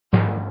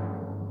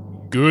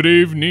Good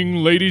evening,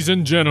 ladies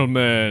and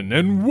gentlemen,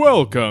 and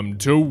welcome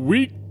to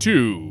week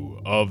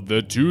 2 of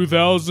the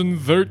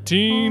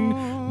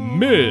 2013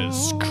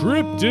 Miss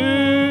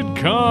Cryptid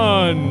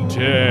Contest.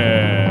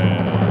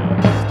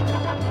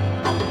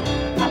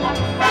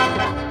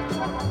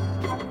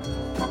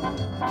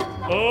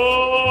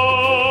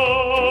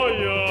 Oh,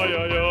 yeah,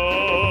 yeah, yeah.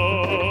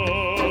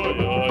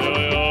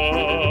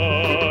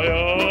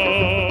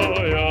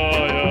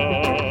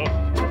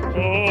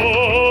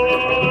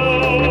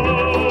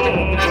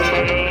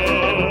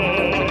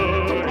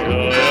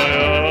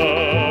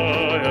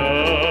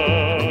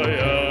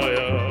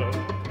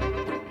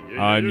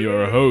 I'm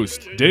your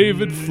host,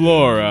 David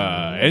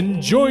Flora,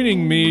 and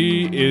joining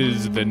me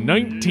is the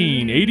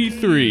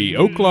 1983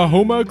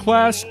 Oklahoma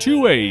Class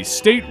 2A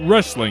State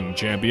Wrestling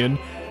Champion,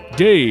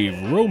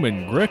 Dave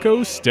Roman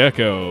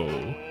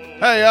Greco-Stecco.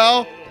 Hey,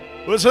 y'all.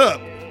 What's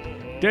up?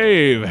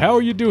 Dave, how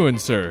are you doing,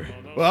 sir?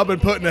 Well, I've been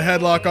putting a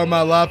headlock on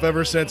my life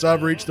ever since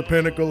I've reached the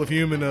pinnacle of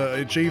human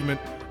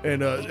achievement.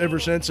 And ever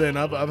since then,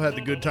 I've had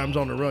the good times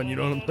on the run, you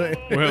know what I'm saying?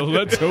 Well,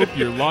 let's hope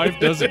your life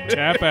doesn't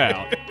tap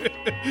out.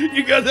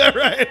 You got that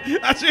right.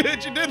 I see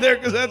what you did there,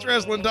 because that's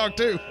wrestling talk,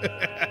 too.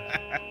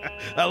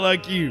 I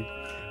like you.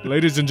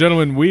 Ladies and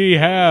gentlemen, we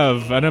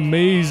have an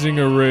amazing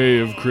array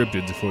of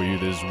cryptids for you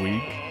this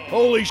week.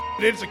 Holy shit,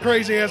 it's a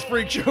crazy-ass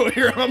freak show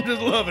here. I'm just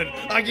loving it.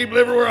 I keep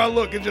everywhere I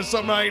look. It's just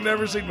something I ain't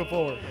never seen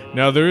before.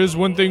 Now, there is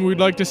one thing we'd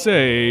like to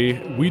say.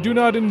 We do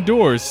not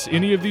endorse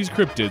any of these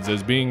cryptids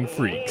as being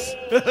freaks.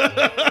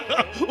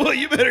 Well,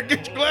 you better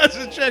get your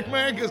glasses checked,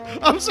 man, because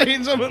I'm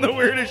seeing some of the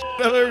weirdest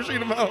shit I've ever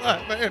seen in my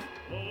life, man.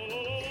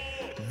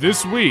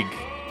 This week,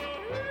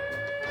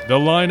 the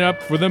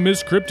lineup for the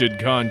Miss Cryptid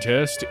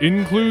contest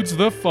includes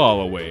the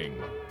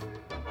following.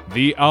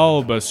 The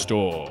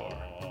Albastor.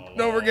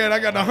 Don't forget, I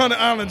got the Hunter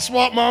Island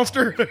Swamp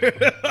Monster.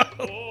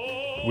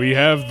 We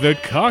have the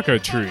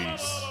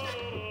Cockatrice.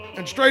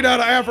 And straight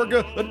out of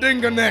Africa, the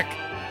Dinga Neck.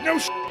 No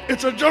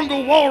it's a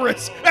jungle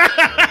walrus.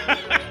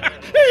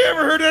 Have you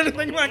ever heard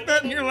anything like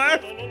that in your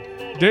life?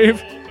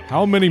 Dave,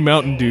 how many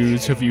Mountain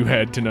Dews have you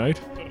had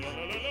tonight?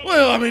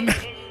 Well, I mean,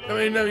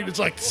 it's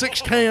like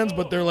 6 cans,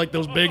 but they're like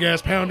those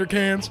big-ass pounder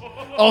cans.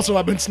 Also,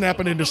 I've been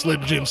snapping into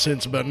Slim Jim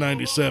since about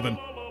 97.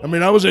 I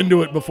mean, I was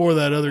into it before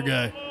that other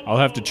guy. I'll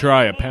have to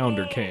try a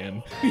pounder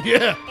can.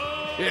 Yeah,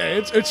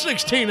 it's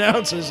 16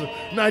 ounces of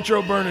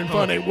nitro-burning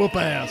funny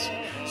whoop-ass.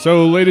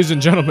 So, ladies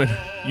and gentlemen,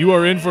 you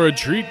are in for a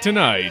treat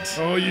tonight.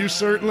 Oh, you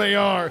certainly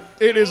are.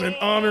 It is an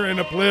honor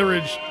and a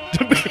privilege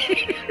to be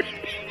here.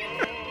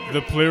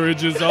 The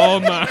plurage is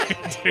all mine,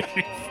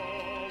 Dave.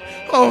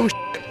 Oh,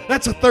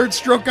 that's a third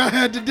stroke I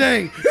had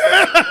today.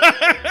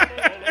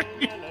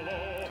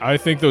 I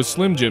think those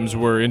Slim Jims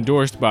were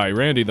endorsed by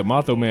Randy the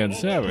Macho Man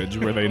Savage,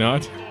 were they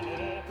not?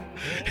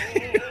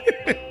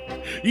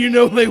 You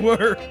know they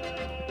were.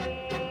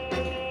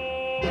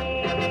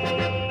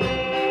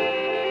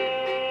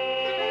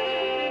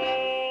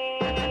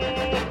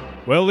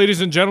 Well, ladies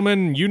and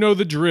gentlemen, you know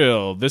the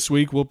drill. This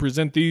week we'll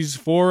present these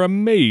 4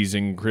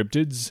 amazing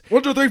cryptids.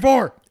 1, 2, 3,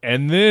 4.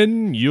 And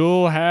then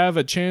you'll have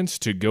a chance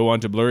to go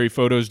onto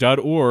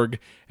blurryphotos.org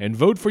and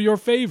vote for your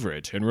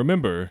favorite. And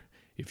remember,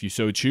 if you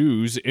so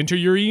choose, enter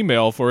your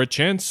email for a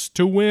chance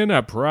to win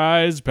a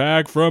prize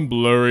pack from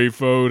Blurry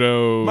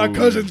Photos. My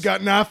cousin's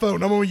got an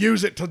iPhone. I'm going to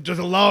use it to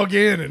just log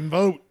in and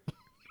vote.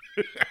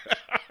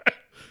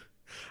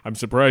 I'm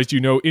surprised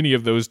you know any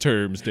of those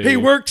terms, Dave. He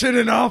works in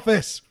an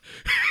office.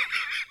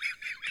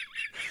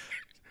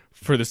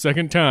 For the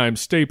second time,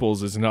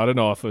 Staples is not an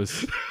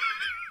office.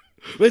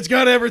 It's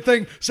got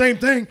everything. Same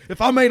thing.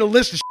 If I made a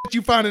list of shit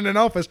you find in an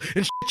office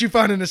and shit you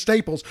find in a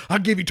Staples, I'll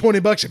give you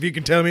 $20 if you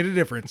can tell me the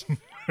difference.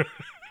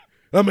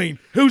 I mean,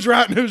 who's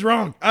right and who's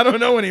wrong? I don't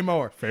know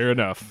anymore. Fair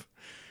enough.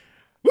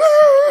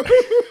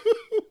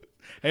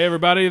 Hey,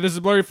 everybody, this is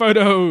Blurry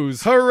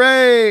Photos.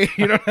 Hooray!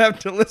 You don't have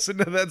to listen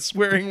to that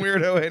swearing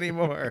weirdo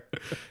anymore.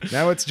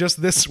 Now it's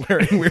just this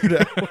swearing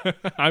weirdo.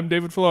 I'm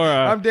David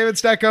Flora. I'm David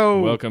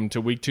Stecco. Welcome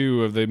to week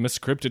 2 of the Miss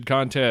Cryptid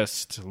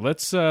contest.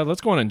 Let's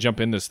go on and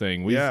jump in this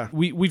thing.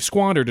 We've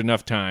squandered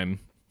enough time.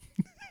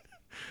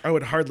 I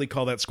would hardly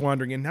call that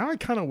squandering, and now I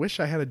kind of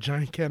wish I had a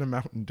giant can of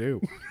Mountain Dew.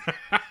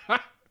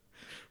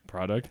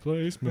 Product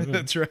placement.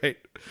 That's right.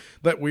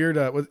 That weird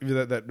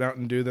that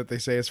Mountain Dew that they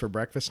say is for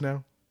breakfast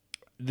now.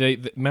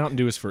 The Mountain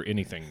Dew is for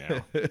anything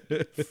now.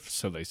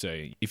 So they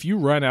say. If you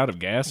run out of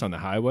gas on the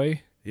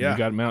highway, you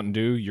got Mountain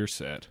Dew, you're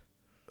set.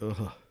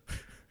 Ugh.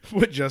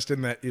 But just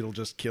in that, it'll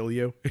just kill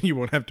you, and you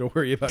won't have to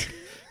worry about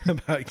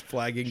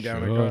flagging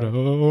down a car.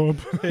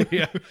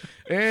 Yeah.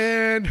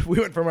 And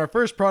we went from our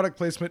first product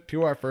placement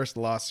to our first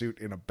lawsuit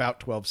in about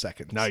 12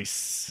 seconds.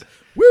 Nice.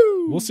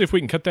 Woo! We'll see if we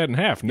can cut that in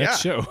half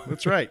next show.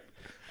 That's right.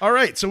 All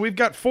right, so we've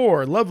got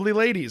 4 lovely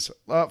ladies.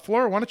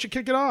 Flora, why don't you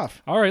kick it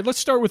off? All right, let's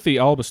start with the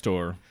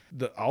Albastor.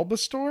 The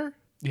Albastor?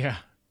 Yeah.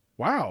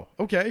 Wow.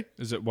 Okay.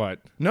 Is it what?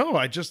 No,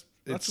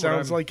 it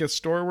sounds like a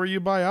store where you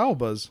buy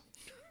Albas.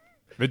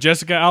 The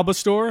Jessica Alba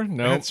store?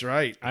 No, that's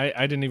right.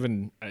 I didn't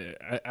even.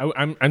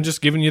 I'm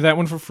just giving you that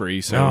one for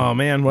free. So oh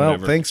man, well,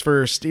 whatever. Thanks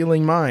for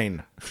stealing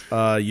mine,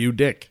 you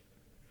dick.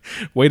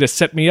 Way to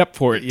set me up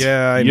for it.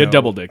 Yeah, I know. You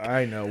double dick.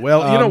 I know.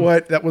 Well, you know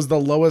what? That was the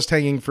lowest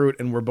hanging fruit,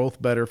 and we're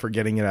both better for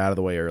getting it out of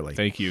the way early.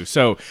 Thank you.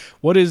 So,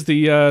 what is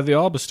the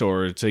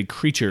Albastor? It's a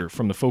creature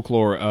from the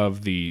folklore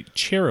of the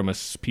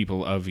Cheremiss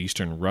people of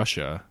Eastern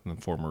Russia, the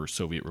former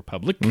Soviet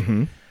Republic.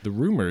 Mm-hmm. The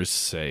rumors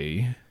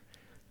say,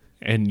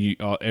 and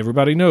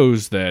everybody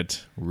knows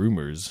that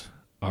rumors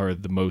are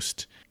the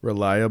most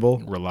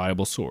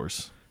reliable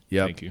source.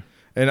 Yeah. Thank you.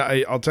 And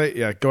I'll tell you,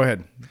 yeah, go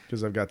ahead,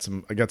 because I got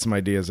some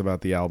ideas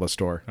about the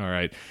Albastor. All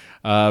right.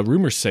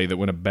 Rumors say that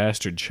when a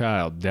bastard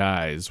child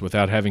dies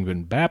without having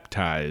been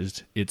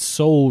baptized, its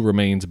soul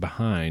remains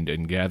behind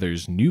and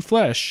gathers new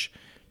flesh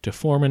to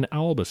form an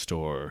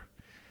Albastor.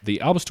 The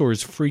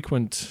Albastors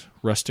frequent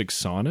rustic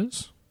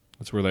saunas.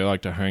 That's where they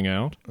like to hang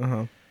out.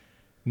 Uh-huh.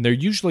 And they're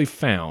usually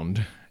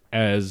found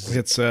as...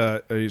 It's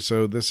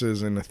so this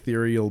is an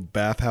ethereal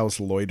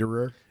bathhouse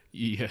loiterer?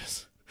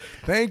 Yes.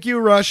 Thank you,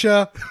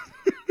 Russia.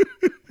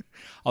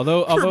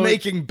 Although for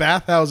making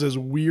bathhouses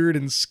weird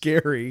and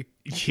scary.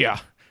 Yeah,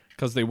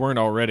 because they weren't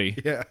already.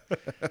 Yeah.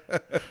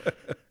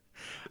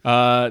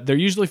 They're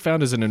usually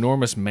found as an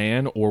enormous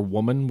man or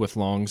woman with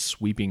long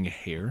sweeping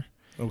hair.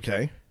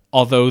 Okay.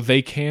 Although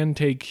they can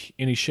take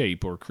any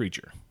shape or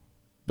creature.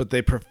 But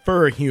they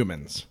prefer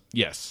humans.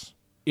 Yes.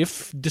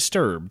 If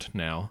disturbed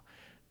now,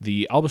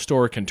 the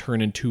Albastor can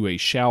turn into a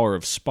shower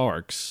of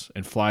sparks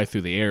and fly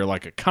through the air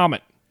like a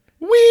comet.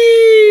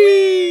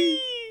 Whee!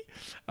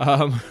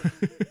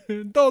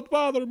 Don't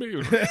bother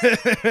me.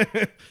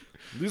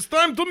 It's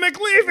time to make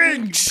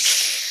leaving.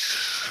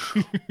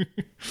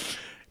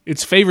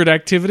 Its favorite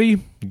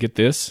activity, get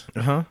this,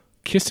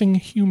 kissing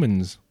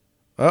humans.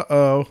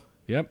 Uh-oh.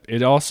 Yep.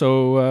 It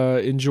also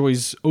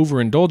enjoys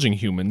overindulging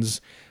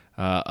humans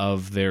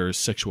of their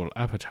sexual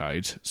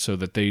appetite so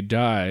that they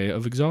die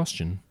of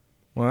exhaustion.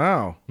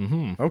 Wow.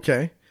 Mm-hmm.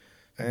 Okay.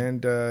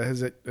 And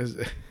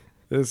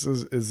this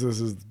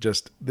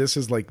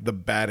is like the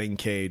batting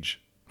cage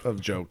of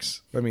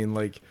jokes. I mean,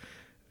 like,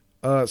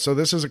 so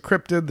this is a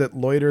cryptid that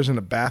loiters in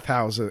a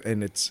bathhouse,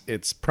 and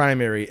its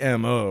primary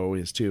MO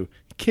is to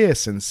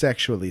kiss and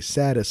sexually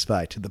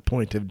satisfy to the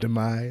point of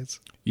demise.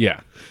 Yeah.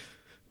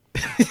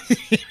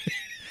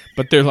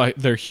 But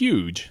they're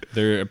huge.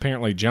 They're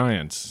apparently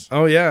giants.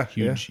 Oh yeah.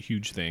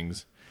 Huge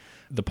things.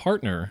 The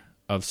partner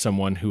of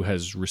someone who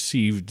has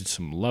received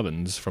some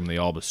lovin's from the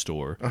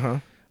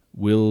Albastor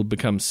will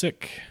become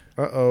sick.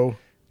 Uh-oh.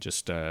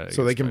 Just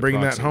so they can bring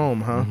that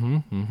home, huh? Mm-hmm.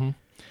 Mm-hmm.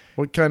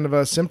 What kind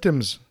of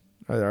symptoms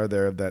are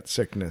there of that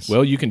sickness?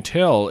 Well, you can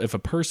tell if a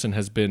person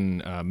has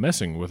been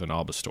messing with an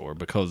Albastor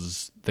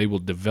because they will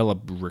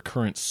develop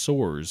recurrent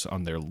sores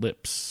on their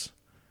lips.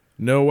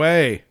 No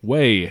way.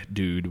 Way,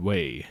 dude,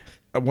 way.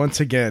 Once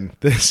again,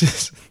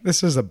 this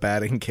is a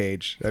batting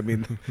cage. I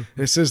mean,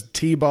 this is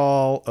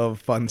T-ball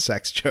of fun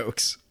sex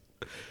jokes.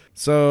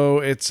 So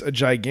it's a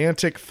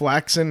gigantic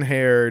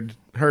flaxen-haired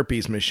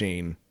herpes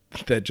machine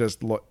that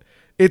just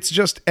it's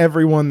just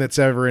everyone that's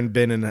ever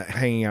been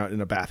hanging out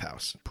in a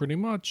bathhouse. Pretty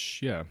much,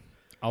 yeah.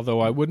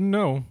 Although I wouldn't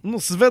know. No,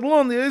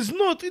 Svetlana, it's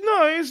not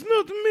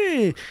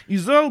me.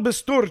 It's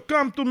Albastor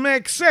come to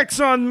make sex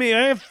on me.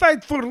 I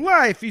fight for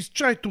life. He's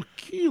trying to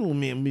kill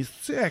me with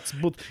sex,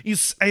 but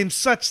I'm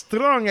such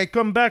strong. I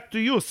come back to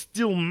you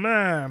still,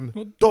 man.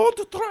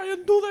 Don't try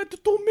and do that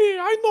to me.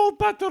 I know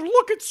better.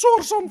 Look at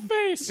sores on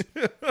face.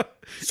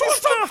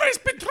 Sores on face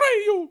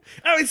betray you.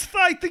 I was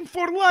fighting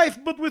for life,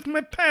 but with my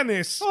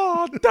penis.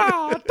 Oh,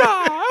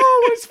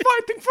 always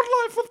fighting for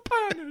life with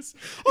penis.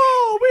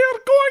 Oh, we are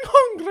going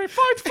hungry.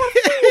 Fight for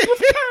food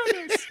with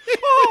penis.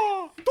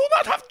 Oh, do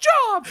not have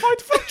job.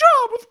 Fight for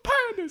job with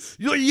penis.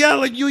 You're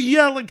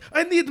yelling.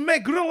 I need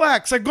to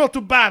relax. I go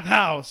to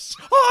bathhouse.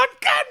 Oh,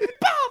 again,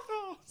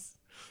 bathhouse.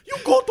 You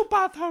go to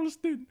bathhouse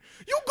then.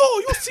 You go,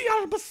 you see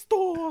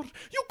Albastor.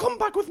 You come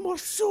back with more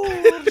sores.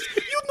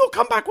 You no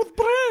come back with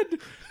bread.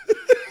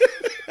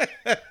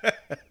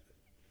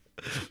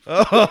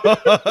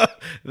 Oh,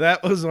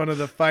 that was one of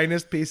the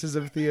finest pieces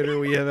of theater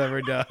we have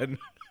ever done.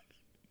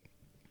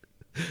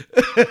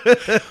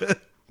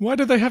 Why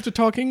do they have to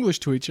talk English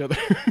to each other?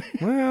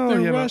 Well,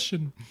 they're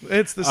Russian.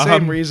 It's the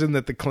same reason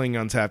that the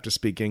Klingons have to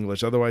speak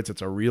English. Otherwise,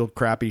 it's a real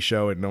crappy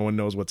show and no one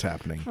knows what's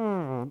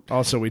happening.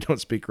 Also, we don't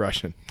speak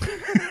Russian.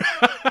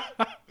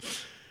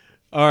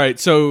 All right,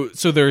 so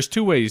there's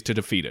two ways to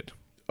defeat it.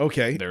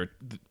 Okay. There are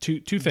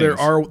two things.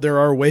 There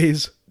are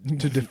ways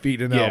to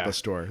defeat an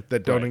Albastor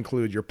that don't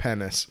include your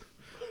penis.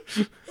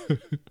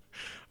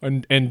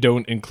 and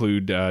don't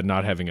include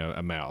not having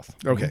a mouth.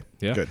 Okay,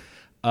 yeah.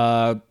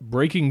 Good.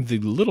 Breaking the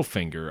little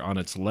finger on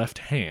its left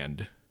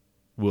hand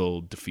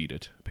will defeat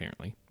it,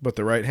 apparently. But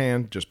the right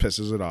hand just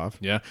pisses it off.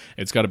 Yeah,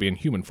 it's got to be in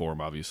human form,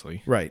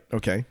 obviously. Right,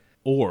 okay.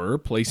 Or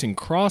placing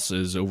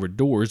crosses over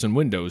doors and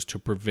windows to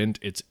prevent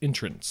its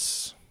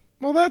entrance.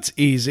 Well, that's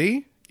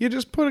easy. You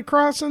just put a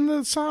cross in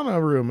the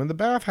sauna room in the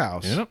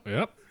bathhouse.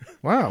 Yep.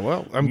 Wow,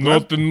 well, I'm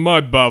Not glad. in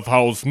my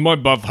bathhouse. My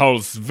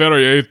bathhouse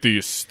very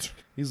atheist.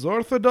 Is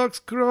Orthodox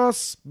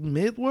cross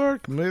made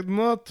work, made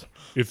not?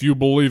 If you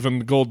believe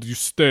in God, you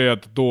stay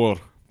at the door.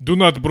 Do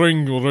not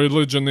bring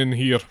religion in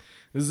here.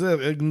 Is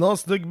it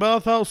agnostic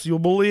bathhouse? You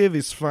believe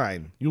it's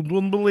fine. You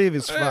don't believe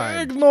it's fine.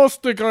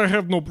 Agnostic, I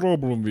have no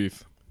problem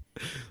with.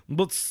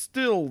 But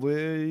still,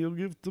 you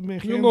give to me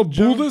You know,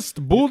 job?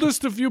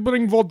 Buddhist, if you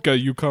bring vodka,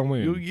 you come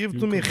in. You give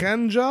to me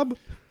hand job?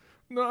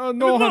 No,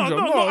 No,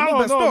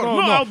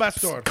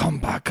 Albastor. Come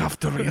back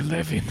after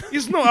 11.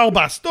 It's no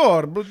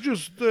Albastor, but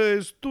just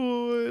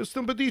two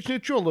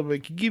sympathичный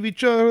человек give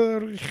each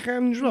other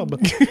hand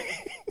job.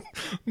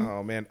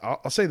 Oh, man.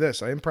 I'll say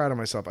this. I am proud of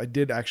myself. I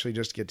did actually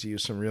just get to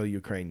use some real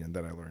Ukrainian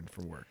that I learned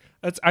from work.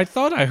 I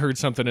thought I heard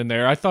something in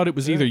there. I thought it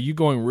was either you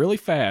going really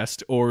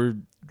fast or...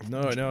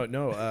 No.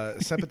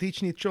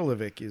 Sympathичный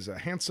человек is a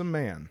handsome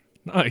man.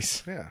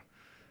 Nice. Yeah.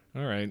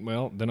 All right.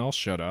 Well, then I'll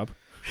shut up.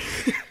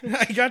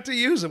 I got to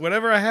use it.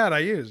 Whatever I had, I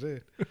used.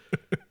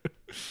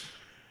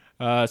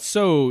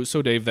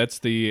 So Dave, that's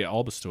the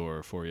Alba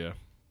store for you.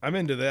 I'm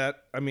into that.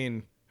 I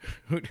mean,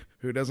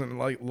 who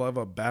doesn't love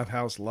a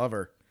bathhouse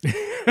lover?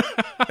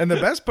 And the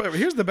best part,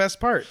 here's the best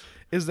part,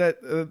 is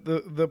that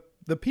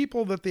the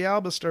people that the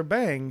Alba store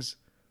bangs,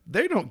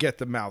 they don't get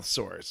the mouth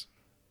sores.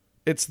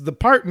 It's the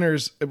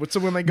partners.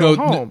 So when they go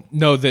home,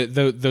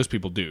 those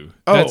people do.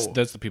 Oh,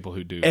 that's the people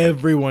who do.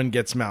 Everyone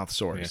gets mouth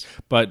sores.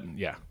 Yeah. But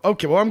yeah.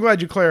 Okay, well, I'm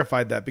glad you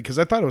clarified that because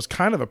I thought it was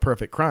kind of a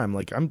perfect crime.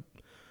 Like I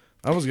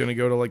was going to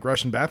go to like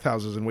Russian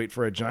bathhouses and wait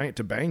for a giant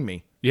to bang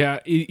me. Yeah,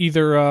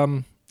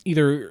 either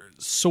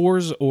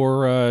sores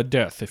or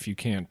death if you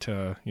can't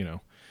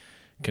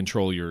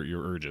control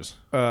your urges.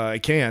 I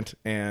can't,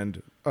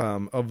 and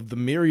of the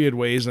myriad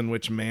ways in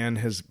which man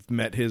has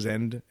met his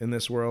end in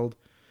this world,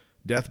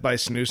 death by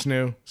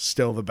snoo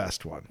still the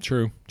best one.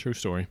 True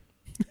story.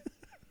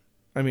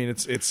 I mean,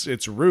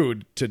 it's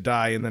rude to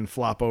die and then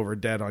flop over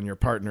dead on your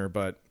partner,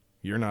 but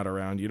you're not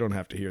around. You don't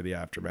have to hear the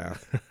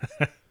aftermath.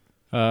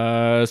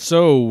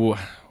 So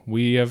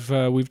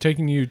we've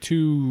taken you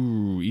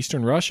to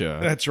Eastern Russia.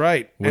 That's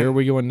right. Where are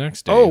we going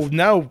next, Dave? Oh,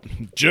 now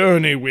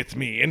journey with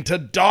me into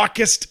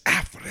darkest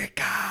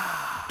Africa.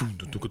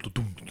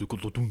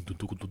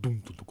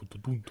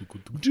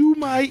 Do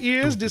my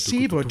ears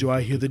deceive, or do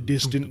I hear the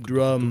distant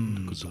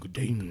drums of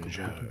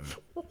danger?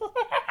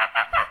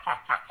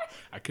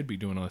 I could be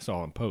doing this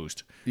all in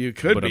post. You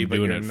could but be, I'm but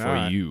doing you're it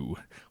not. for you.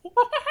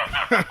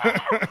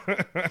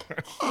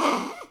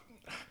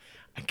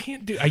 I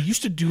can't do. I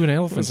used to do an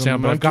elephant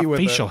sound, but I've got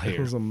facial hair.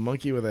 There's a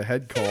monkey with a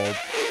head cold.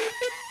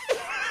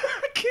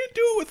 I can't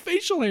do it with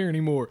facial hair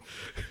anymore.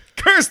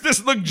 Curse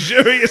this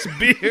luxurious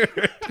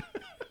beard.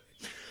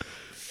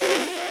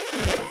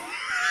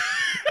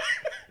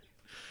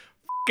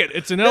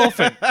 It's an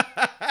elephant.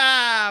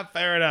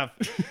 Fair enough.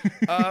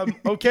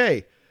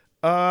 Okay.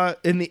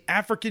 In the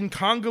African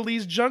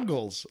Congolese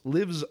jungles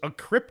lives a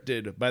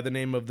cryptid by the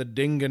name of the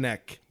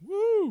dingonek.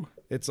 Woo!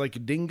 It's like a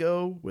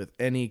dingo with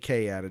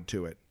N-E-K added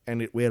to it,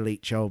 and it will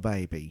eat your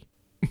baby.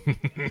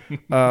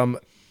 The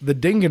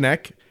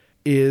dingonek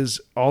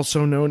is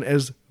also known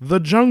as the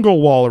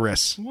jungle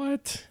walrus.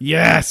 What?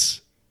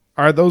 Yes.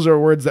 Those are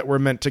words that were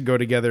meant to go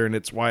together, and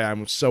it's why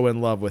I'm so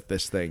in love with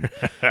this thing.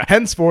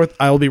 Henceforth,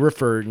 I'll be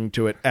referring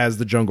to it as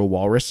the jungle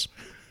walrus.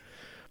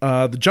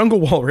 The jungle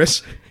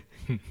walrus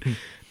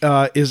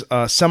is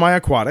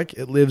semi-aquatic.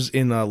 It lives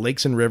in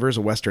lakes and rivers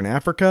of Western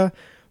Africa,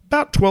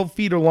 about 12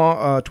 feet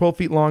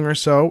long or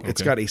so. Okay.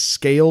 It's got a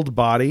scaled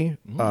body,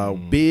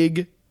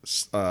 big,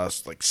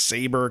 like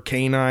saber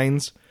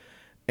canines,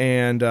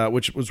 and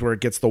which was where it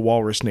gets the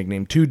walrus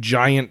nickname. Two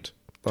giant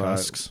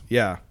tusks.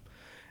 Yeah.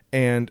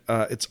 And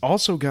it's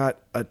also got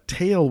a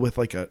tail with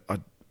like a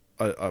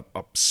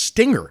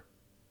stinger,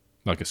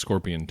 like a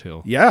scorpion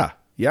tail. Yeah.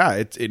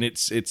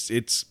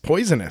 It's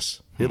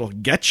poisonous. It'll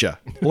get you.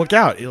 Look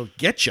out! It'll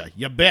get you.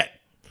 You bet.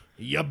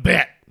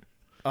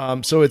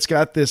 So it's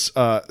got this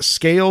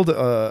scaled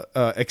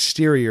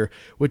exterior,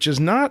 which is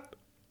not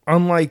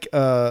unlike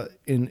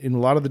in a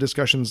lot of the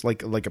discussions,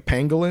 like a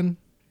pangolin.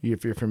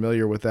 If you're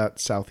familiar with that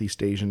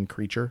Southeast Asian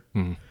creature.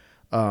 Mm.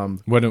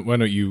 Why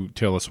don't you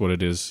tell us what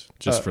it is,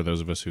 just for those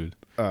of us who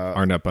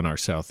aren't up on our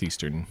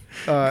southeastern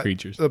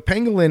creatures? The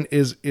pangolin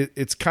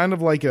it's kind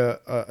of like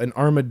an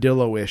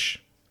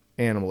armadillo-ish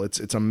animal.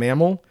 It's a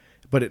mammal,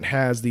 but it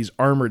has these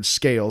armored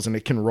scales and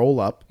it can roll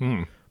up.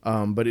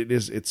 But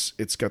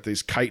it's got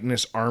these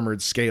chitinous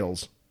armored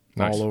scales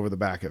all over the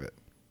back of it,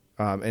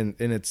 and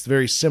it's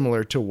very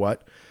similar to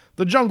what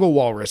the jungle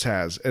walrus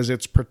has as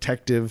its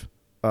protective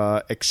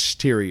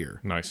exterior.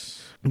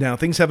 Nice. Now,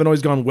 things haven't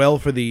always gone well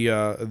for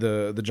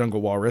the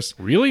jungle walrus.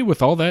 Really?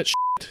 With all that shit?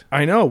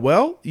 I know.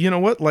 Well, you know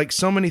what? Like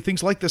so many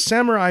things, like the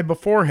samurai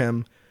before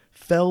him,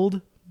 felled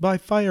by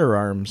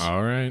firearms.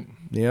 All right.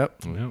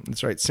 Yep.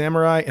 That's right.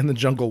 Samurai and the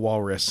jungle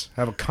walrus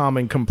have a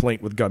common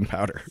complaint with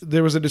gunpowder.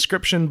 There was a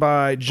description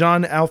by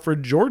John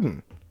Alfred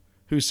Jordan,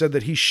 who said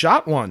that he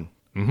shot one.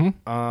 Mm-hmm.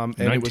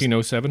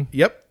 1907?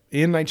 Yep.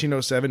 In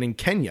 1907 in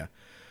Kenya.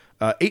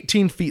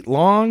 18 feet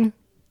long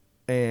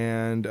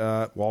and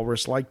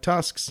walrus-like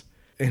tusks.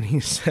 And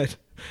he said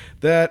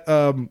that,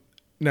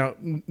 now,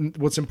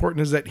 what's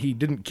important is that he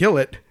didn't kill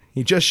it.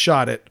 He just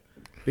shot it.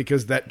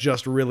 because that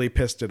just really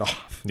pissed it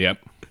off. Yep.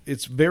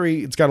 It's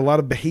got a lot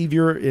of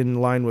behavior in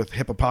line with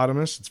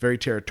hippopotamus. It's very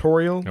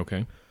territorial.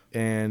 Okay.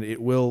 And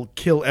it will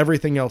kill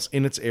everything else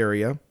in its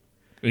area.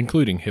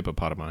 Including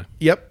hippopotami.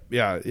 Yep.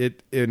 Yeah.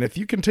 And if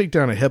you can take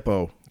down a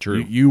hippo, True.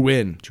 You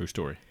win. True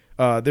story.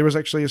 There was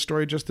actually a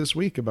story just this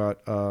week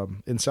about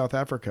in South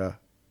Africa,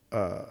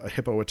 a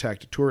hippo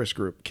attacked a tourist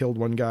group, killed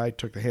one guy,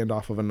 took the hand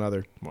off of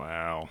another.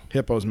 Wow.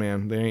 Hippos,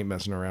 man, they ain't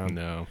messing around.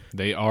 No.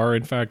 They are,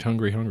 in fact,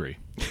 hungry.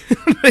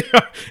 They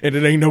are. And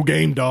it ain't no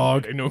game,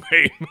 dog. Ain't no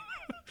game.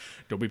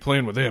 Don't be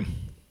playing with him.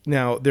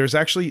 Now, there's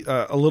actually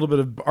a little bit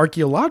of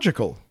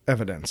archaeological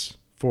evidence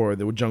for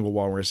the jungle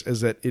walrus,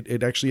 is that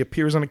it actually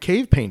appears on a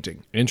cave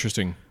painting.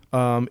 Interesting.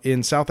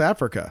 In South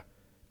Africa.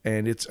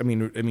 And it's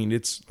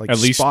like at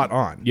least spot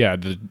on. Yeah,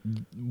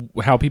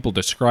 how people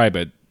describe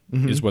it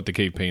is what the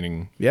cave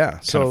painting. Yeah,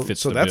 so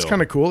fits that's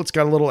kind of cool. It's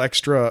got a little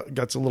extra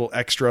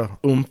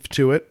oomph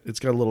to it. It's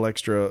got a little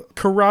extra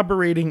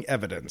corroborating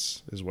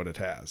evidence, is what it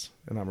has,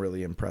 and I'm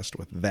really impressed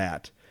with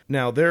that.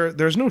 Now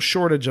there's no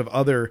shortage of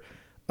other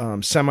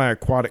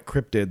semi-aquatic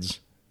cryptids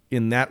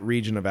in that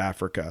region of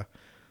Africa.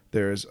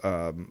 There's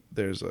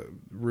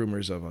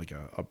rumors of like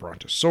a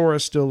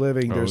brontosaurus still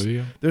living.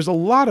 There's a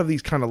lot of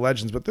these kind of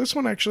legends, but this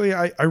one actually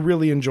I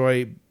really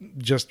enjoy.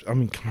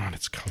 Come on,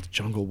 it's called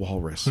jungle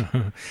walrus.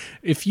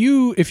 If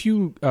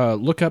you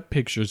look up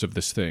pictures of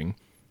this thing,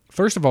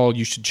 first of all,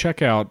 you should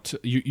check out.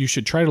 You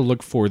should try to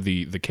look for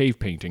the cave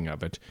painting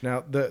of it.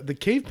 Now the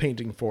cave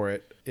painting for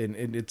it,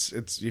 and it's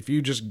if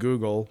you just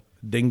Google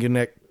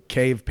Dinganek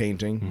cave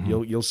painting,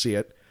 you'll see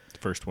it.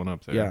 First one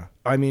up there. Yeah,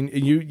 I mean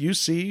you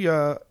see.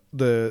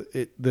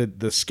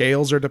 The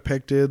scales are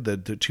depicted. The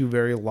two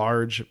very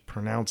large,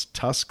 pronounced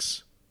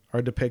tusks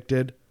are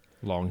depicted.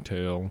 Long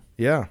tail.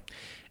 Yeah.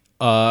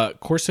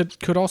 Of course, it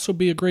could also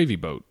be a gravy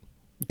boat.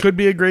 Could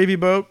be a gravy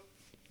boat.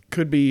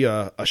 Could be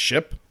a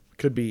ship.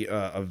 Could be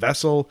a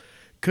vessel.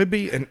 Could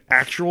be an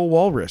actual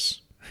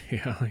walrus.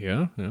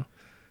 Yeah.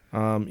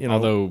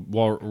 Although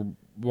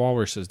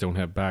walruses don't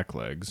have back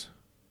legs.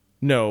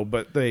 No,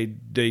 but they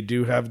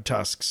do have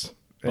tusks.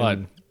 But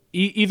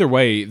either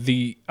way,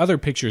 the other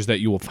pictures that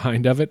you will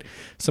find of it,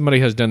 somebody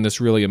has done this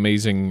really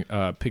amazing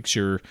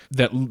picture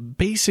that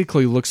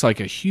basically looks like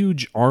a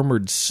huge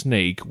armored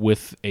snake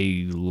with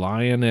a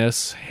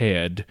lioness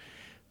head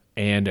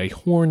and a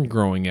horn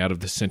growing out of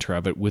the center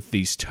of it with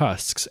these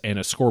tusks and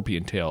a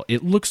scorpion tail.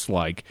 It looks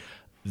like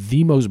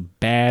the most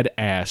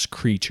badass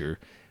creature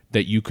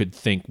that you could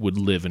think would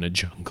live in a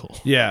jungle.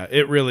 Yeah,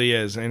 it really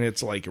is. And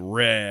it's like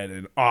red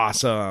and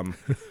awesome.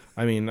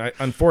 I mean,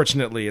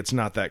 unfortunately, it's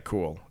not that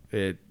cool.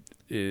 The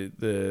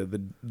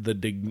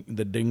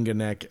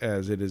Dinganek,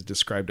 as it is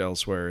described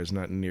elsewhere, is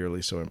not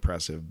nearly so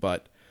impressive.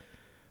 But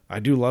I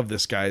do love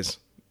this guy's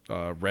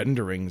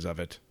renderings of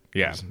it.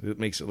 Yeah, it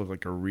makes it look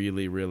like a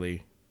really,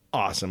 really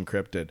awesome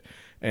cryptid.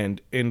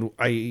 And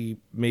I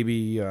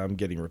maybe I'm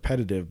getting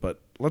repetitive, but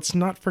let's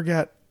not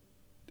forget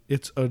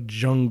it's a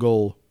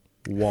jungle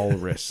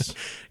walrus.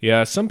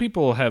 Yeah, some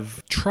people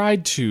have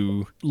tried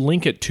to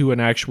link it to an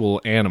actual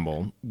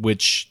animal,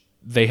 which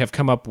they have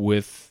come up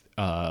with.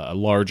 A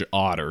large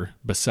otter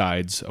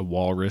besides a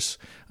walrus.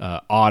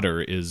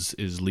 Otter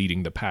is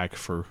leading the pack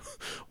for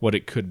what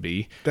it could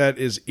be. That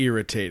is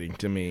irritating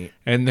to me.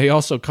 And they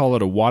also call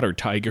it a water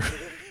tiger,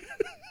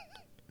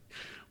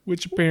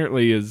 which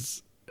apparently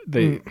is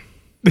they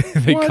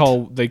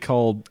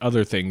call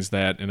other things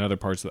that in other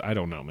parts of I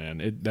don't know,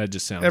 man. That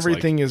just sounds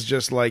everything is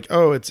just like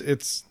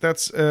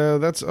that's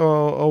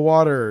a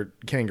water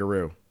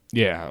kangaroo.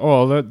 Yeah.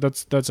 Oh,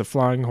 that's a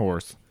flying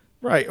horse.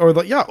 Right, or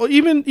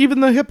even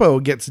the hippo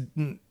gets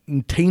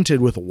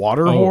tainted with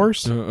water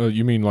horse.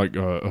 You mean like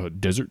a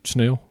desert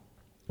snail?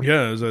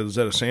 Yeah, is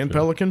that a sand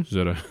pelican? Is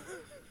that a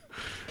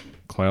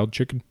cloud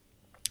chicken?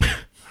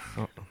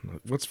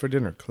 What's for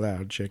dinner?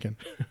 Cloud chicken.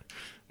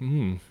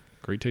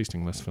 Great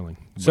tasting, less filling.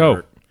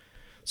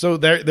 So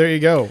there you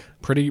go.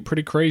 Pretty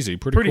crazy,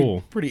 pretty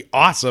cool, pretty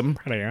awesome.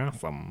 Pretty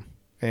awesome.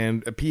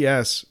 And a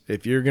P.S.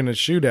 If you're gonna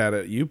shoot at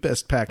it, you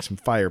best pack some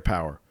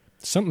firepower.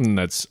 Something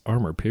that's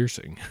armor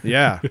piercing.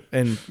 Yeah,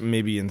 and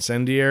maybe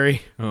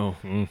incendiary. Oh.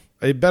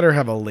 It better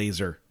have a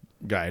laser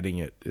guiding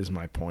it, is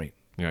my point.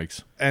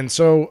 Yikes. And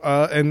so,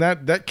 and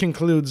that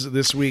concludes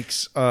this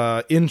week's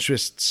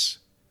interests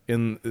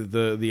in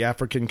the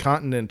African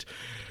continent.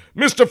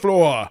 Mr.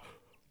 Floor,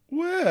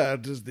 where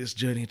does this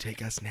journey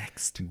take us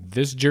next?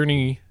 This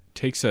journey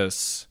takes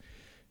us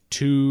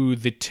to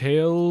the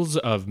tales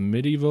of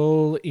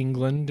medieval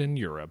England and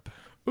Europe.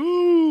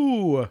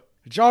 Ooh!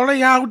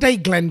 Jolly old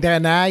England,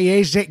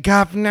 is it,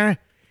 Governor?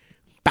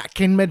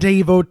 Back in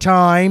medieval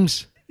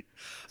times.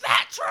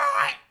 That's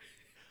right.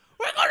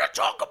 We're going to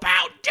talk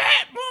about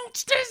dead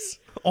monsters.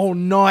 All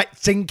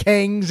knights and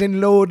kings and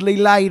lordly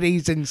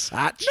ladies and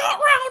such. Not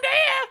round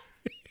here.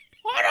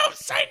 I don't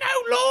say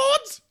no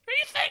lords.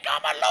 You think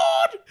I'm a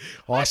lord?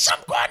 Or some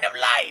kind of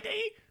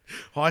lady?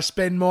 I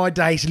spend my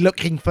days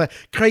looking for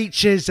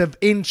creatures of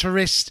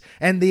interest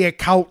and the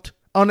occult.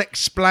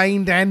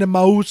 Unexplained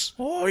animals.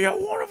 Oh, you're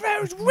one of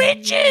those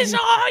witches,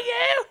 are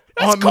you?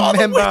 That's I'm called a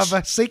member a of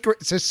a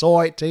secret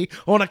society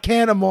on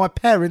account of my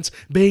parents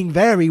being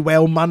very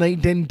well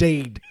moneyed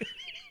indeed.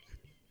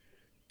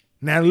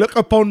 Now look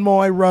upon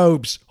my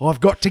robes. I've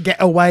got to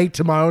get away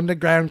to my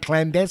underground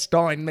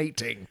clandestine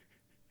meeting.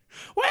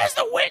 Where's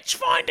the witch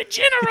finder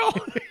general?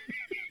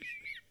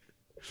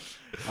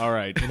 All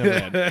right,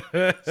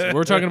 so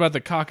we're talking about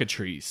the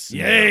cockatrice.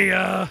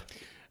 Yeah.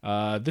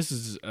 This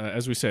is,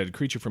 as we said, a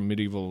creature from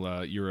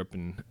medieval Europe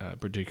and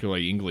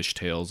particularly English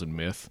tales and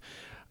myth.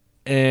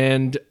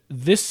 And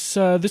this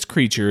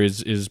creature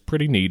is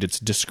pretty neat. It's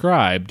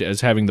described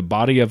as having the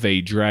body of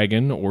a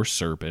dragon or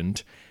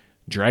serpent,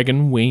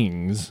 dragon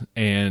wings,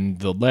 and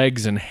the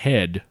legs and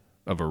head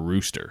of a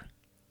rooster.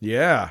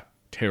 Yeah.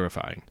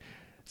 Terrifying.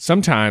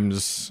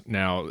 Sometimes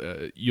now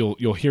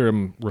you'll hear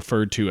them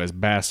referred to as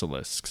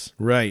basilisks.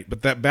 Right,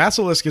 but that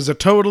basilisk is a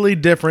totally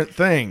different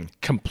thing.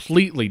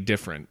 Completely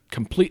different.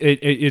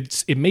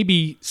 It may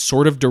be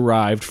sort of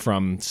derived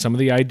from some of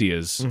the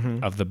ideas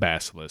of the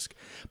basilisk,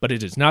 but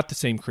it is not the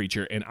same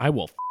creature, and I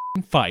will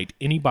fight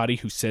anybody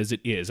who says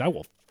it is. I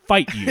will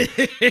fight you.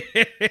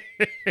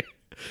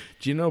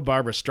 Do you know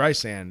Barbara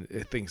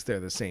Streisand thinks they're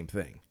the same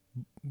thing?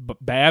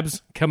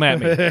 Babs, come at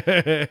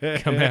me.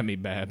 Come at me,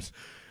 Babs.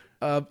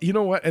 You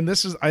know what? And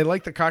I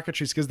like the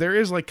cockatrice because there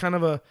is I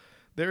could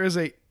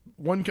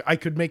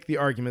make the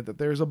argument that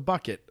there's a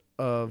bucket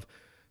of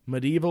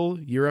medieval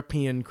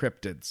European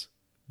cryptids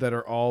that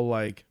are all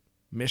like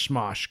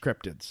mishmash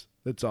cryptids.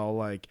 It's all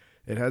like,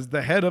 it has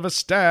the head of a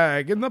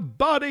stag and the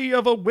body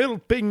of a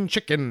whelping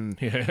chicken.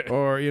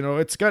 Or,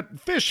 it's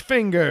got fish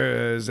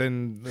fingers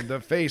and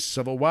the face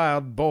of a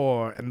wild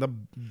boar and the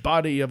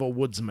body of a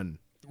woodsman.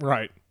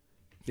 Right.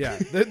 Yeah.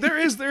 There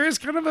is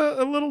kind of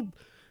a little...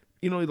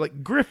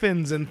 like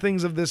griffins and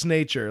things of this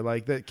nature,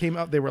 like that came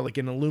out. They were like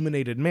in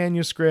illuminated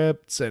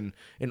manuscripts and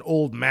in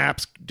old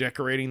maps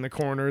decorating the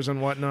corners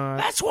and whatnot.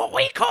 That's what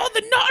we call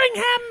the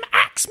Nottingham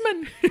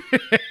Axeman.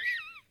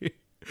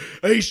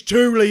 He's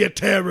truly a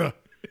terror.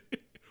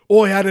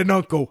 I had an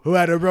uncle who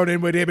had a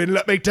run-in with him, and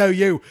let me tell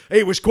you,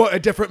 he was quite a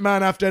different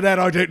man after that,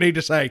 I don't need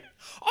to say.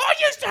 I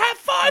used to have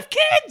 5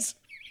 kids.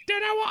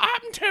 Don't know what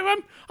happened to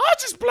him. I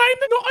just blame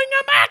the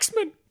Nottingham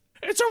Axeman.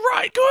 It's a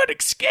right good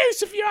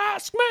excuse if you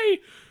ask me.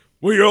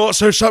 Well, you're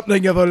also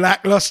something of a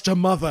lackluster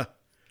mother.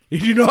 You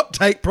do not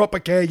take proper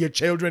care of your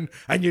children,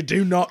 and you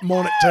do not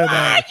monitor them.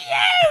 And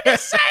you to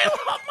say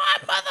what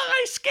my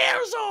motherly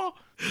skills are.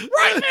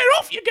 Right then,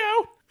 off you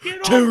go.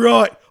 Get Too on.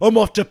 right. I'm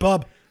off to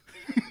pub.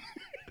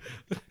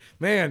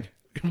 Man,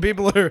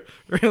 people are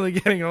really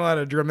getting a lot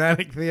of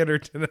dramatic theater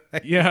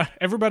tonight. Yeah,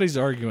 everybody's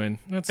arguing.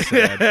 That's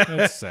sad.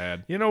 That's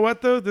sad. You know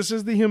what, though? This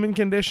is the human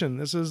condition.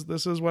 This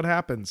is what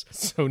happens.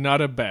 So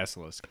not a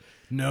basilisk.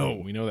 No,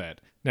 we know that.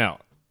 Now,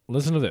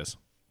 listen to this.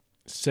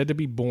 Said to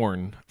be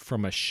born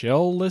from a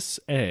shell-less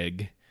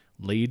egg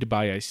laid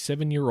by a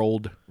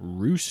 7-year-old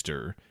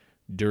rooster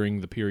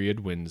during the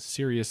period when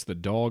Sirius the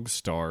dog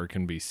star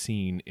can be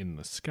seen in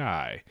the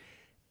sky,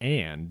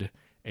 and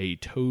a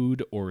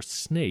toad or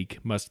snake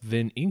must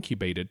then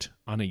incubate it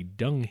on a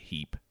dung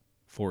heap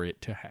for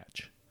it to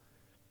hatch.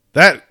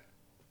 That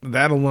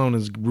alone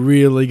is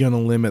really going to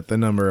limit the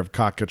number of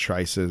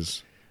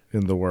cockatrices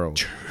in the world.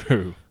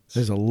 True.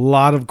 There's a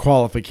lot of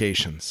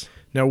qualifications.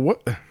 Now,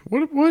 what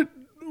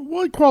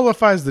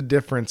qualifies the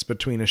difference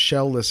between a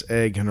shell-less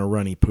egg and a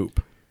runny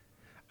poop?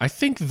 I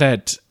think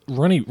that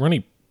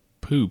runny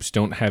poops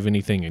don't have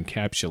anything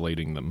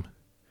encapsulating them.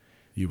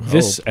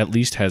 This at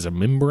least has a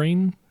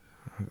membrane.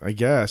 I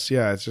guess,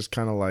 yeah. It's just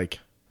kind of like...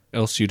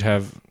 Else you'd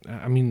have...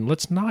 I mean,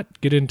 let's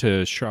not get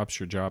into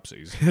Shropshire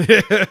Jopsies.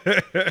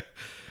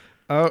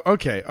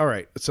 Okay, all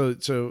right.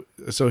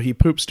 So he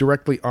poops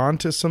directly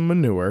onto some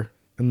manure,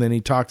 and then he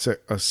talks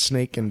a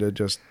snake into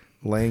just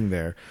laying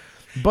there.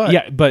 But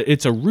yeah, but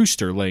it's a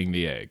rooster laying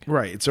the egg.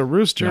 Right, it's a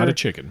rooster. Not a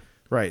chicken.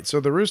 Right, so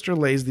the rooster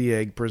lays the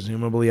egg,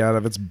 presumably out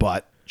of its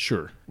butt.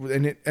 Sure.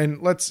 And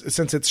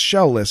since it's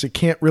shell-less, it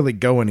can't really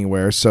go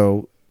anywhere,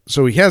 so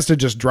he has to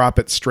just drop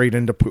it straight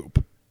into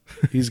poop.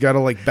 He's got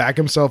to back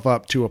himself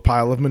up to a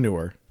pile of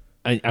manure.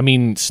 I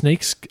mean,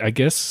 snakes, I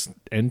guess,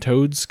 and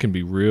toads can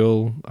be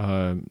real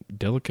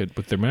delicate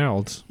with their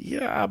mouths.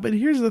 Yeah, but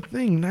here's the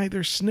thing.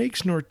 Neither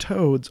snakes nor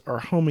toads are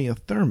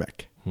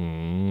homeothermic.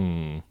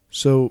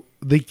 So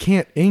they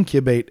can't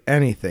incubate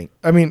anything.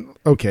 I mean,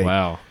 okay.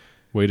 Wow.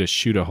 Way to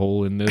shoot a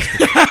hole in this.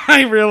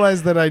 I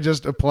realized that I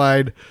just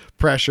applied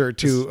pressure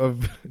to...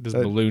 This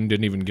balloon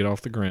didn't even get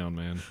off the ground,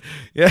 man.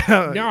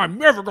 Yeah. Now I'm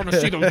never going to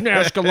see those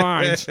Nazca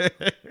lines.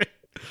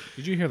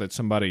 Did you hear that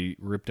somebody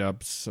ripped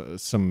up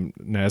some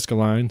Nazca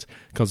lines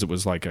because it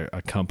was like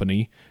a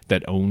company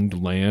that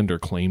owned land or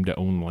claimed to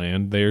own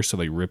land there, so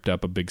they ripped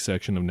up a big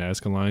section of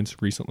Nazca lines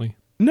recently?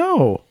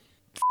 No.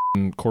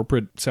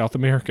 Corporate South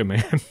America,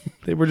 man.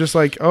 They were just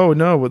like, oh,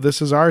 no, well,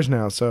 this is ours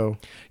now, so...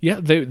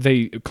 Yeah,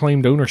 they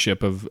claimed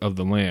ownership of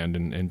the land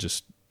and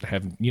just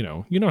have, you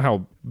know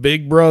how...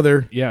 Big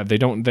brother. Yeah,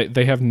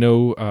 they have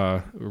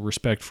no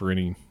respect for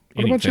anything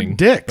a bunch of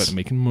dicks. But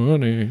making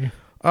money.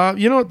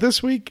 You know what,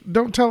 this week,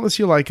 don't tell us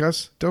you like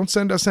us. Don't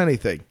send us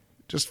anything.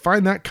 Just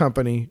find that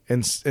company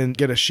and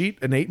get a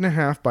sheet, an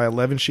 8.5 by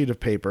 11 sheet of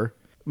paper.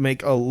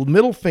 Make a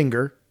middle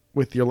finger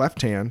with your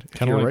left hand,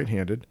 if you're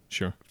right-handed.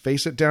 Sure.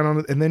 Face it down on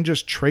it, and then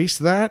just trace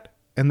that,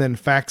 and then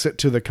fax it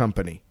to the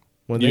company.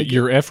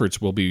 Your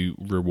efforts will be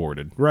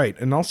rewarded. Right,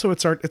 and also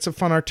it's a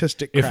fun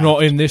artistic craft. If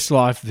not in this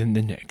life, then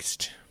the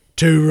next.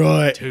 Too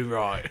right. Too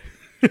right.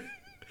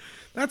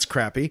 That's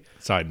crappy.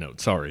 Side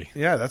note, sorry.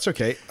 Yeah, that's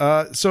okay.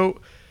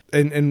 So,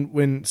 and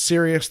when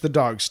Sirius the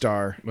dog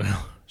star...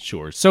 Well,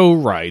 sure. So,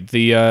 right,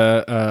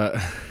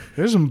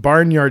 There's some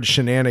barnyard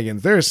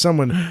shenanigans. There is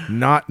someone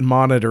not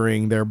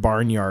monitoring their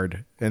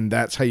barnyard, and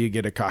that's how you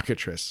get a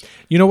cockatrice.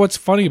 You know what's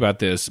funny about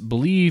this?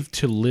 Believed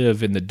to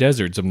live in the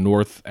deserts of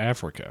North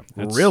Africa.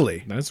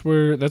 Really? That's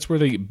where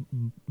they.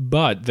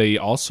 But they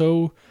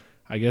also,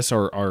 I guess,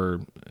 are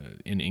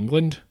in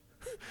England,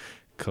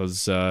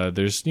 because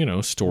there's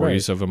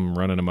stories of them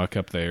running amok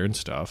up there and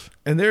stuff.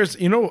 And there's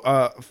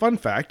fun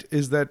fact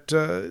is that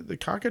the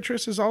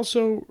cockatrice is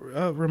also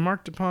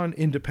remarked upon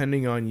in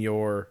depending on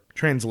your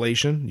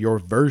translation, your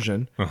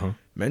version,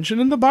 mentioned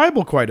in the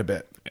Bible quite a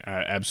bit.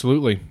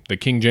 Absolutely. The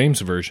King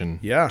James Version,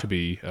 to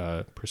be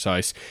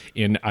precise,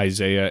 in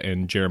Isaiah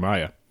and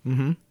Jeremiah.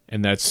 Mm-hmm.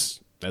 And that's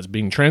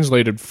being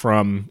translated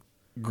from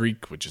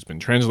Greek, which has been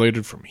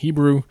translated from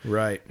Hebrew.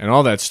 Right. And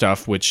all that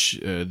stuff, which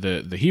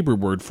the Hebrew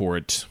word for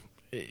it,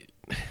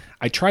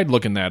 I tried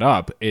looking that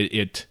up.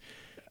 It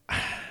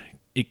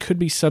could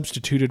be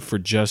substituted for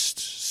just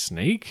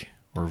snake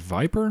or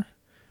viper.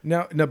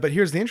 No, but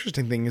here's the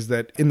interesting thing is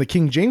that in the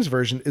King James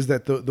Version is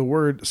that the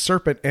word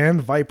serpent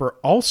and viper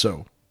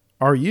also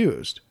are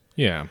used.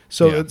 Yeah.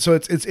 So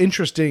it's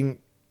interesting.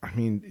 I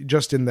mean,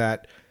 just in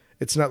that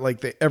it's not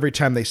like every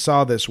time they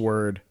saw this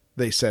word,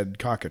 they said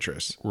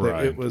cockatrice.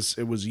 Right. It was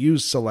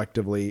used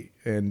selectively,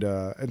 and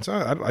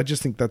so I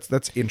just think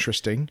that's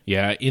interesting.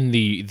 Yeah, in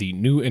the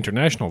New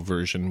International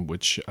Version,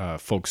 which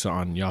folks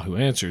on Yahoo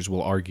Answers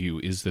will argue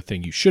is the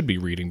thing you should be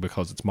reading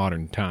because it's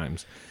modern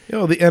times. The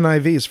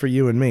NIV is for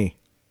you and me.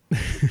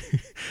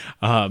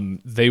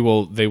 They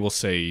will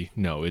say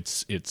no,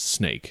 it's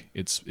snake,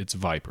 it's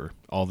viper.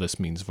 All this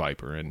means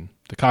viper, and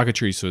the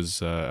cockatrice was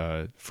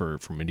for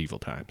medieval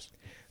times.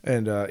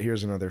 And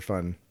here's another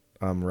fun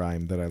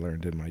rhyme that I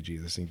learned in my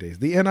Jesusing days.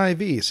 The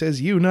NIV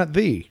says you, not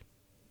thee.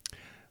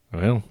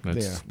 Well,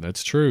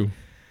 that's true,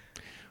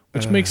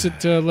 which makes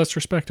it less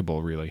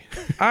respectable, really.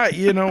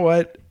 You know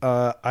what?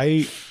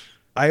 I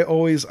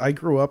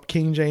grew up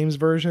King James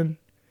Version.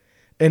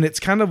 And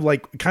it's I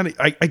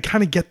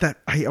kind of get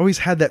that. I always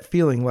had that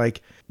feeling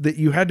like that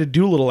you had to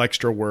do a little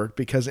extra work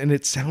and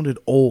it sounded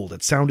old.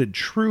 It sounded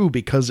true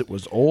because it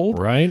was old.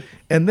 Right.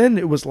 And then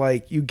it was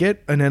like, you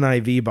get an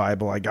NIV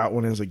Bible. I got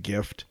one as a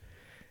gift.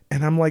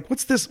 And I'm like,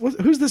 what's this?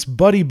 Who's this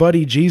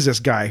buddy Jesus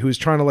guy who's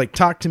trying to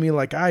talk to me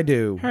like I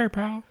do? Hey,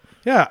 pal.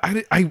 Yeah.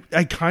 I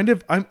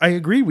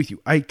agree with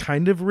you. I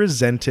kind of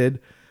resented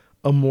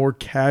a more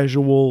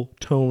casual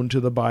tone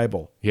to the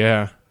Bible.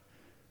 Yeah.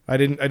 I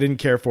didn't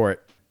care for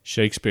it.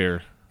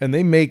 Shakespeare. And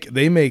they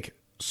make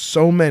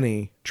so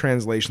many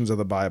translations of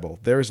the Bible.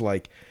 There's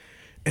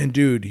and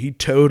dude, he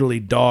totally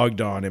dogged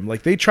on him.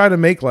 They try to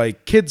make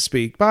kids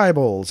speak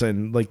Bibles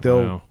and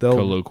they'll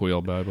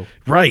colloquial Bible.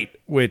 Right,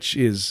 which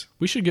is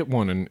we should get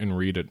one and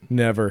read it.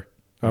 Never.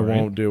 I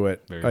won't do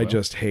it. I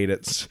just hate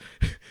it.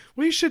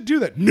 We should do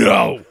that.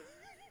 No.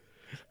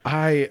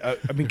 I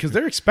mean, because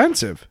they're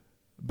expensive.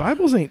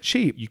 Bibles ain't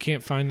cheap. You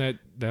can't find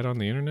that on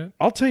the internet?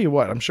 I'll tell you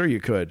what. I'm sure you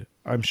could.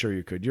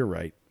 You're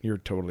right. You're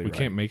totally right. We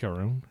can't make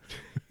our own?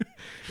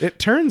 It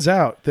turns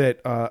out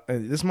that,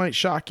 this might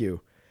shock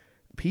you,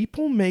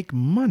 people make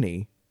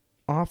money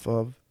off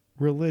of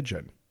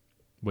religion.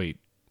 Wait,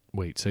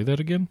 say that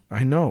again?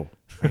 I know.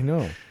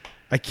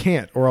 I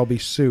can't, or I'll be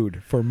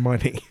sued for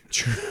money.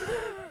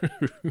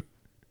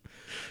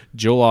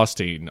 Joel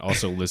Osteen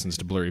also listens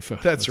to Blurry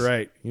Photos. That's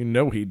right. You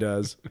know he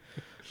does.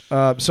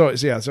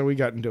 So we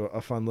got into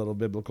a fun little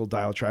biblical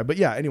diatribe. But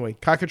yeah, anyway,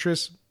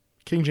 cockatrice,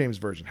 King James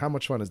Version. How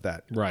much fun is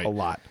that? Right. A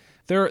lot.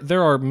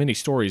 There are many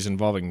stories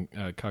involving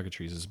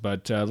cockatrices,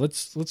 but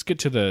let's get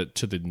to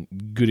the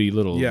goody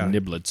little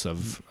niblets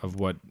of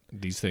what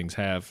these things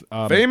have.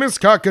 Famous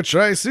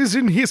cockatrices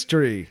in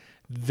history.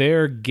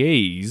 Their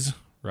gaze,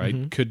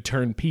 right, could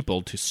turn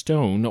people to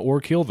stone or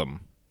kill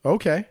them.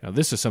 Okay. Now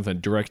this is something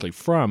directly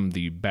from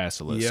the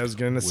basilisk. Yeah, I was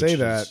going to say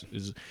that.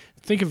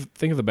 Think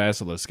of the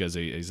basilisk as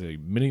a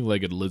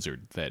many-legged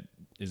lizard that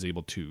is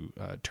able to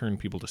turn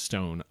people to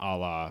stone, a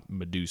la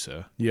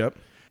Medusa. Yep.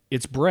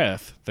 Its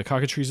breath, the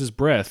cockatrice's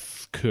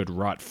breath, could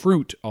rot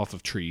fruit off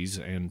of trees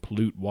and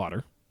pollute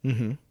water.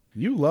 Mm-hmm.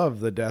 You love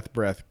the death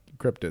breath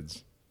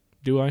cryptids.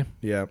 Do I?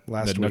 Yeah,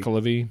 last week. Knuckle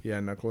of E? Yeah,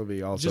 Knuckle of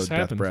E also death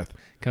happens. Breath.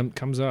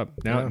 Comes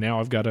up. Now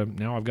I've got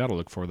to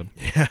look for them.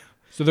 Yeah.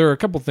 So there are a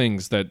couple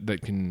things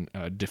that can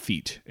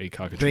defeat a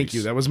cockatrice. Thank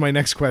you. That was my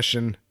next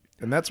question.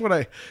 And that's what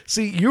I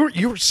see.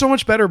 You're so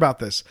much better about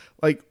this.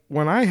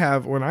 When I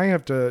have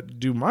to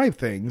do my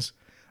things,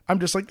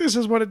 I'm just like, this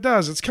is what it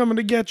does. It's coming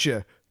to get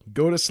you.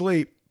 Go to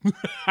sleep.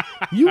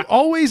 You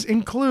always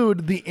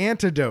include the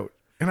antidote,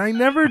 and I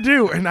never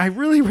do, and I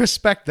really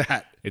respect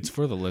that. It's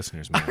for the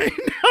listeners, man. I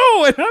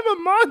know, and I'm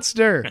a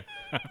monster.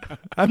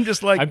 I'm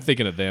just like, I'm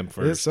thinking of them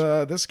first.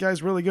 this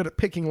guy's really good at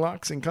picking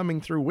locks and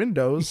coming through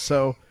windows,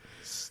 so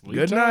Sleep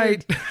good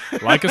tight.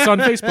 night. Like us on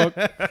Facebook.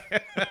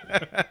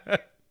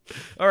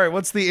 All right,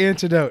 what's the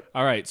antidote?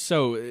 All right,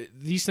 so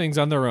these things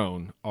on their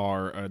own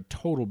are a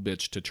total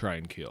bitch to try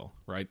and kill,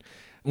 right?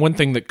 One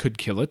thing that could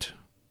kill it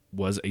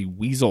was a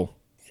weasel.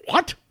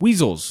 What?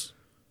 Weasels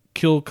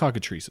kill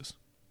cockatrices.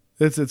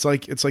 It's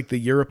like the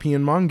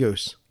European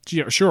mongoose.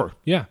 Yeah, sure.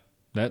 Yeah,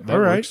 that All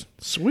right, works.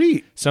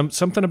 sweet.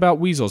 Something about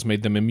weasels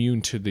made them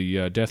immune to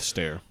the death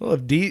stare. Well,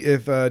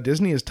 if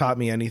Disney has taught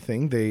me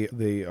anything,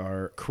 they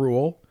are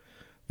cruel.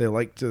 They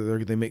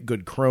make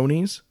good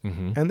cronies,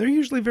 and they're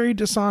usually very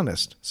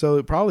dishonest. So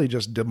it probably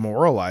just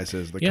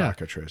demoralizes the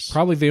cockatrice.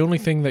 Probably the only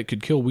thing that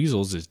could kill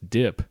weasels is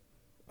dip.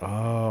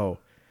 Oh,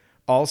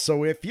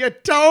 also if you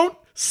don't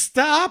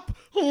stop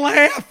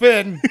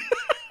laughing,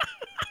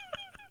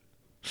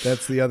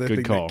 that's the other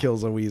thing call. that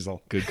kills a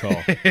weasel. Good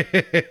call.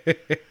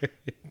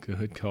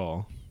 Good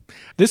call.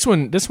 This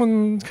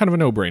one's kind of a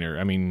no-brainer.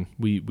 I mean,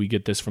 we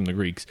get this from the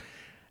Greeks.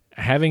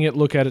 Having it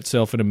look at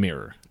itself in a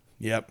mirror.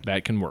 Yep,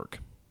 That can work.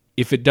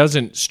 If it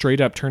doesn't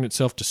straight up turn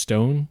itself to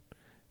stone,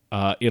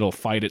 it'll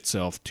fight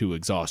itself to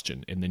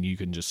exhaustion, and then you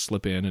can just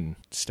slip in and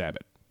stab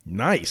it.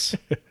 nice.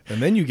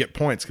 And then you get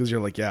points because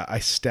you're like, yeah, I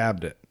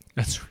stabbed it.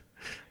 That's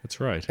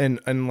right.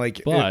 And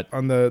like But-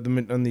 on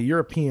the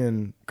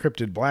European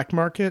cryptid black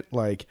market,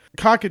 like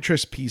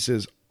cockatrice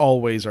pieces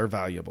always are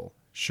valuable.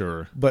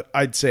 Sure. But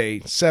I'd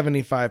say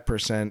 75%,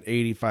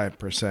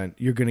 85%,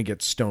 you're going to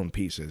get stone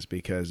pieces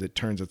because it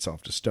turns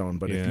itself to stone.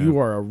 But if Yeah. you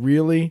are a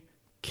really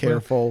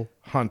careful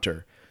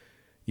hunter,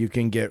 you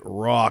can get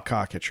raw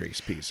cockatrice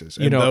pieces.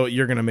 And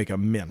you're going to make a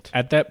mint.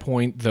 At that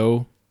point,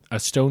 though, a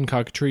stone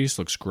cockatrice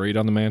looks great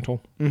on the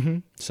mantle. Mm-hmm.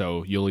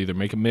 So you'll either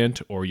make a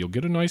mint or you'll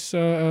get a nice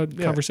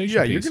conversation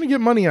Yeah, piece. you're going to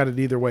get money out of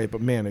it either way.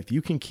 But man, if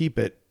you can keep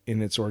it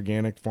in its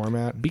organic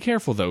format. Be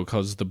careful, though,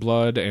 because the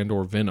blood and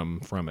or venom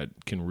from it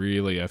can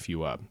really F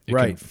you up. It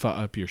Right. can fuck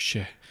up your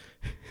shit.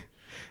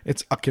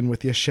 It's ucking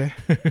with you, shit.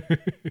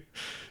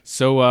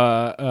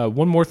 So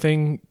one more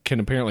thing can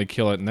apparently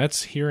kill it, and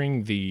that's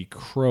hearing the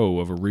crow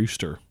of a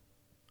rooster.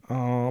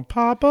 Oh,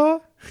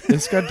 Papa,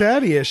 it's got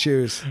daddy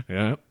issues.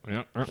 Yeah.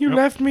 You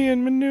left me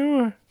in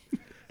manure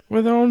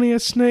with only a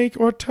snake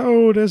or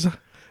toad as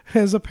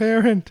a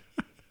parent.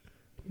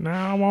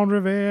 Now I want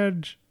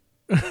revenge.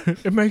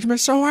 It makes me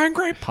so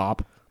angry,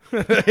 Pop.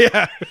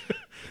 Yeah.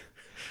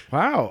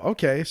 Wow.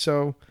 Okay.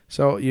 So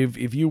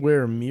if you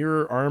wear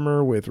mirror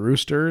armor with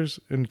roosters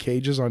and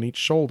cages on each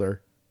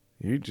shoulder,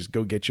 you just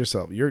go get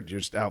yourself. You're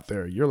just out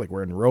there. You're like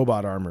wearing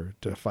robot armor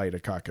to fight a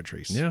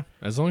cockatrice. Yeah,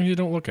 as long as you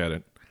don't look at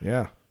it.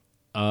 Yeah.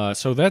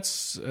 So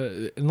that's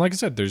and like I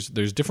said, there's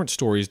different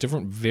stories,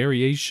 different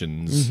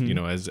variations. You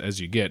know, as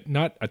you get,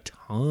 not a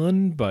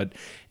ton, but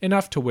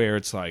enough to where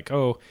it's like,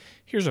 oh,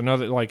 here's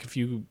another. Like if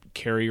you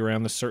carry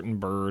around this certain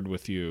bird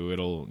with you,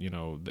 it'll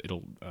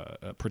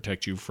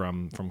protect you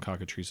from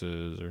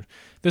cockatrices or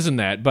this and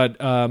that. But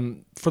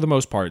for the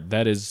most part,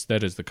 that is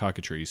the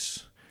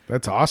cockatrice.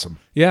 That's awesome.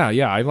 Yeah.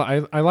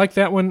 I like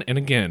that one. And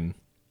again,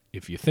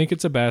 if you think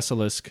it's a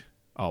basilisk,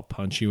 I'll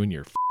punch you in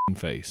your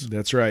face.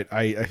 That's right.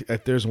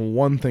 If there's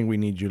one thing we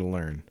need you to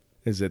learn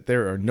is that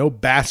there are no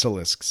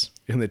basilisks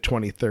in the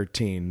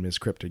 2013 Ms.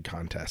 Cryptid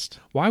contest.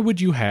 Why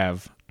would you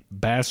have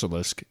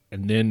basilisk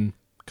and then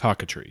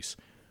cockatrice?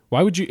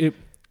 Why would you?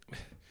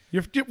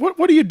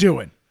 What are you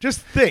doing? Just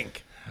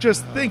think.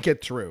 Just think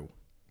it through.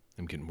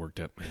 I'm getting worked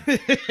up, man.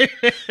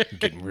 I'm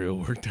getting real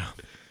worked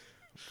up.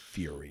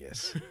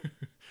 Furious.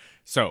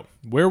 So,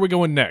 where are we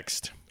going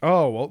next?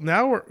 Oh, well,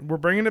 now we're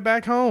bringing it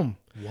back home.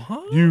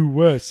 What?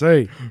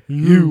 USA.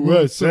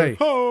 USA.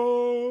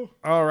 Oh.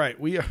 All right,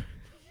 we are.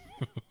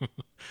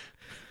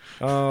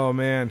 Oh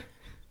man,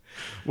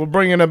 we're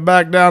bringing it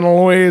back down to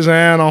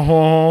Louisiana.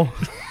 Oh.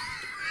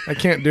 I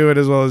can't do it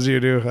as well as you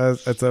do.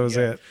 That was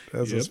it.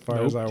 That's as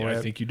far as I went.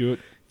 I think you do it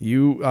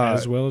You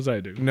as well as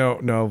I do.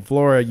 No,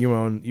 Flora, you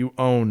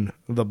own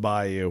the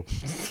bayou.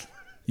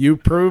 You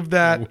proved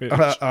that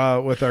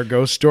with our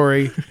ghost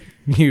story.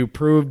 You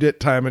proved it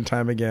time and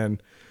time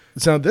again.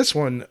 So this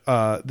one,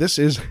 this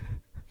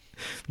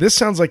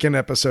sounds like an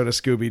episode of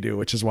Scooby-Doo,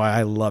 which is why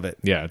I love it.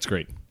 Yeah, it's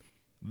great.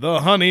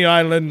 The Honey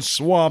Island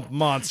Swamp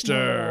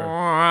Monster.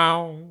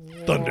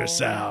 Thunder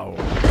Sound.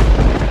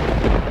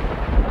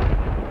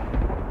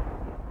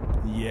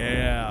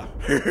 Yeah.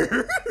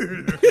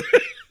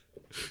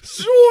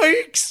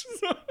 Zoinks!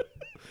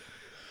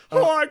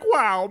 Like,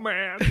 wow,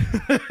 man.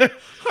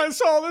 I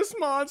saw this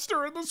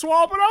monster in the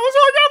swamp and I was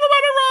like,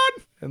 everybody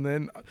run! And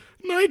then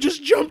I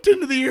just jumped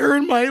into the air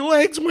and my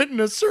legs went in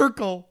a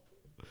circle.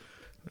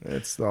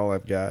 That's all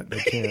I've got. I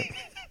can't.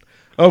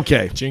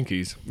 Okay.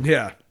 Jinkies.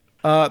 Yeah.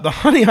 The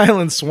Honey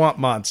Island Swamp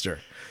Monster.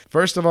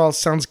 First of all,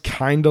 sounds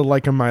kind of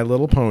like a My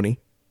Little Pony.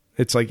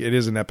 It's like it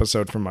is an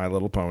episode from My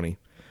Little Pony.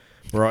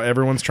 Where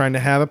everyone's trying to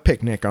have a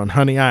picnic on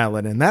Honey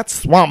Island, and that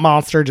swamp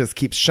monster just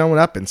keeps showing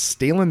up and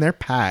stealing their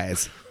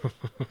pies.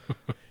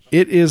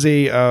 It is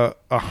a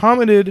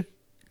hominid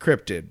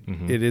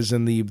cryptid. It is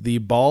in the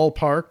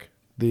ballpark,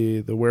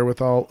 the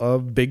wherewithal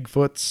of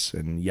Bigfoots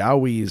and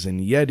Yowies and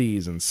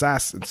Yetis and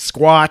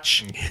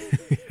Squatch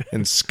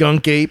and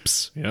skunk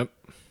apes. Yep.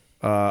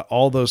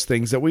 All those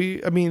things that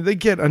they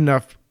get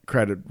enough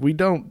credit. We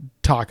don't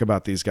talk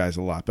about these guys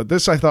a lot, but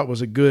this I thought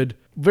was a good,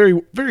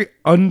 very, very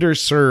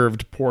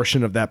underserved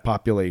portion of that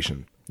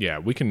population. Yeah,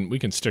 we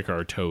can stick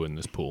our toe in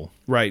this pool.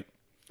 Right.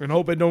 And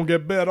hope it don't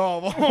get bit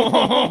off.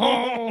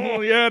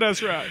 Oh, yeah,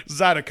 that's right.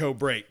 Zydeco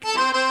break.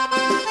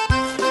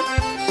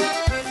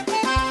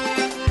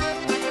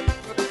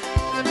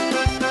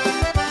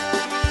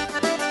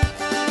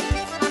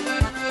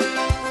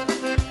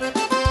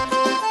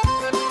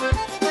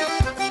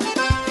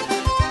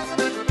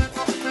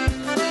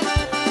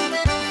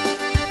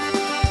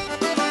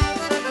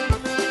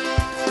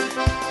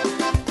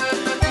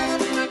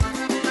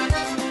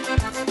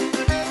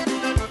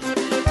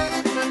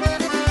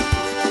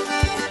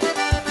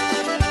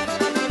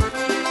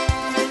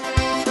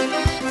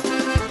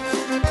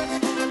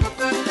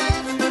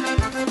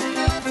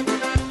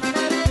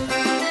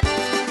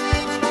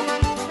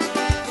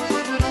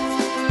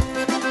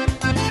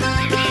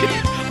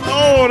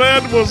 Oh,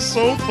 that was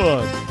so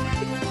fun.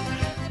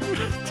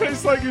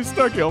 Tastes like you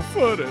stuck your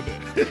foot in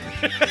it.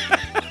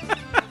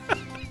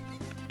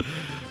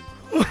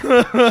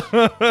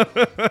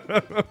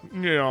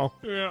 Yeah.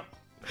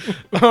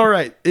 All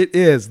right. It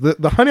is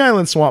the Honey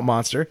Island Swamp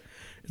Monster.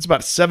 It's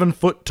about 7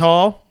 foot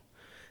tall.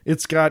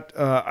 It's got,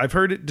 I've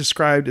heard it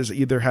described as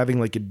either having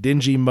like a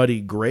dingy,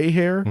 muddy gray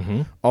hair.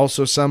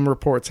 Also, some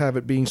reports have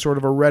it being sort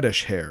of a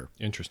reddish hair.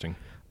 Interesting.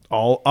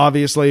 All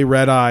obviously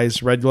red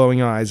eyes, red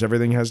glowing eyes.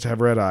 Everything has to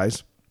have red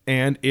eyes.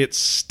 And it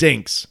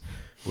stinks,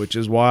 which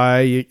is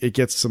why it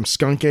gets some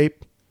skunk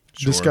ape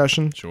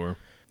discussion. Sure.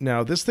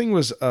 Now, this thing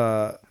was,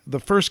 the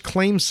first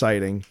claim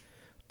sighting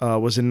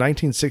was in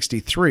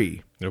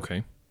 1963.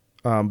 Okay.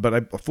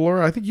 But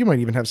Flora, I think you might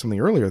even have something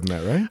earlier than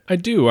that, right? I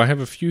do. I have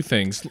a few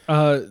things.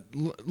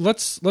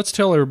 Let's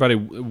tell everybody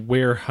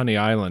where Honey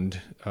Island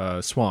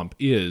Swamp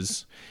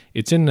is.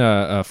 It's in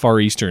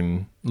far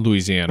eastern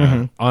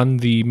Louisiana on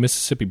the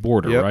Mississippi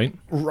border, Yep. right?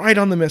 Right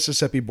on the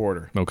Mississippi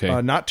border.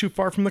 Okay. Not too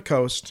far from the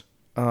coast.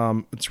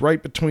 It's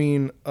right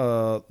between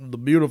the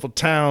beautiful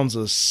towns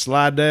of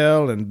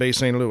Slidell and Bay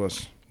St.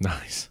 Louis.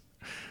 Nice.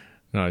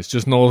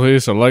 Just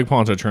northeast of Lake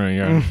Pontchartrain,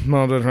 yeah.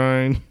 Not a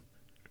train.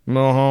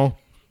 No.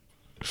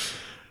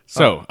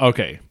 So,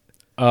 okay.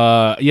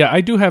 Yeah,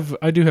 I do have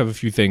a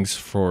few things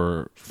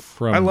from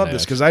I love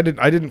this because I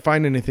didn't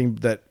find anything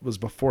that was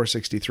before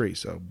 63.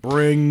 So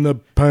bring the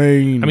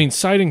pain. I mean,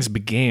 sightings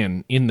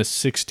began in the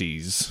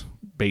 60s,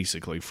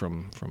 basically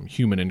from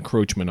human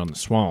encroachment on the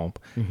swamp,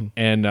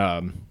 and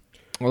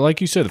well,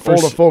 like you said, the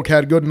older first folk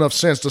had good enough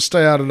sense to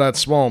stay out of that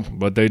swamp.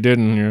 but they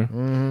didn't.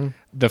 Yeah.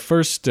 The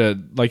first,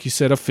 like you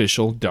said,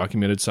 official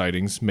documented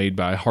sightings made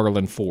by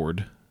Harlan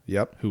Ford,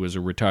 Yep. who was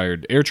a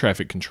retired air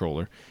traffic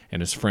controller,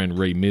 and his friend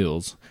Ray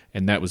Mills,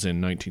 and that was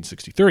in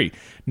 1963.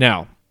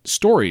 Now,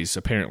 stories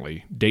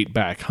apparently date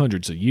back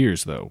hundreds of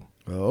years, though.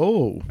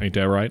 Oh. Ain't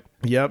that right?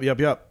 Yep.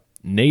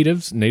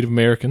 Native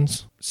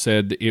Americans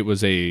said it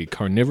was a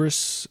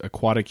carnivorous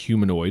aquatic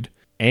humanoid,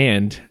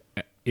 and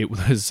it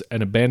was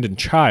an abandoned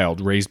child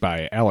raised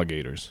by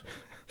alligators.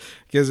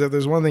 Because if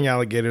there's one thing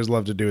alligators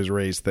love to do is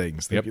raise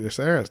things. Yep.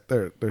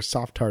 They're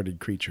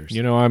soft-hearted creatures.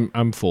 You know,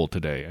 I'm full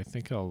today. I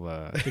think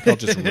I'll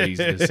just raise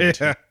this.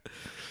 Into,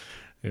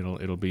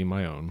 it'll be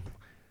my own.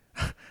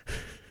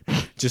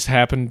 Just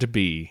happened to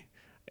be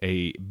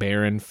a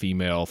barren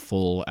female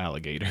full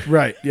alligator.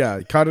 Right, yeah.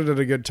 Caught it at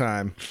a good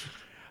time.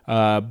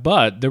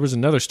 But there was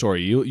another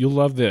story. You'll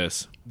love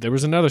this. There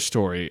was another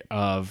story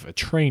of a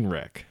train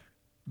wreck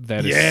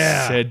that is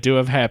said to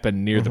have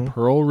happened near the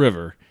Pearl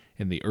River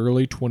in the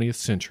early 20th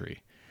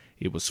century.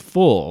 It was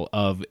full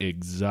of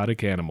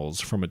exotic animals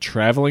from a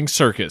traveling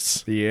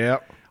circus.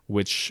 Yep.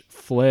 Which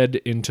fled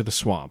into the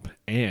swamp.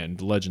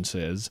 And legend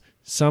says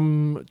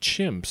some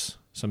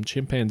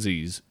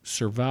chimpanzees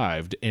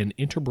survived and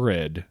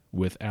interbred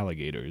with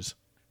alligators.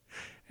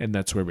 And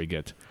that's where we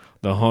get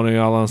the Honey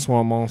Island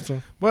Swamp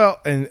Monster. Well,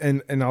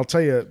 and I'll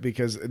tell you,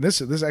 because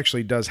this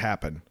actually does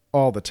happen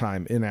all the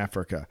time in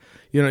Africa.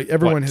 You know,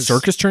 everyone has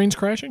circus trains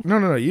crashing?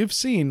 No. You've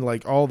seen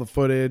like all the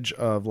footage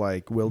of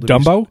like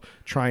wildebeest Dumbo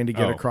trying to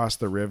get across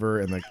the river,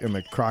 and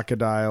the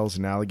crocodiles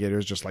and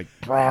alligators just like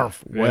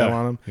wail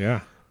on them.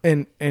 Yeah.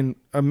 And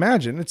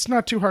imagine, it's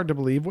not too hard to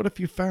believe. What if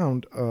you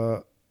found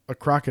a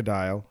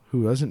crocodile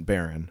who wasn't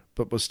barren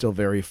but was still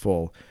very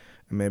full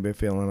and maybe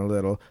feeling a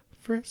little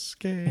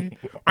frisky,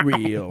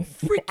 real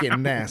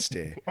freaking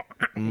nasty.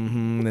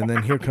 And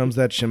then here comes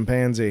that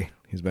chimpanzee.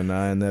 He's been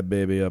eyeing that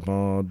baby up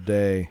all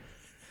day.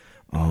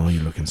 Oh,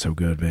 you're looking so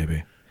good,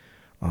 baby.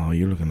 Oh,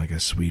 you're looking like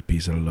a sweet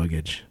piece of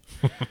luggage.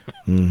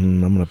 I'm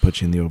going to put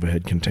you in the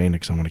overhead container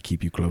because I want to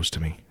keep you close to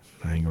me.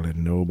 I ain't going to let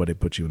nobody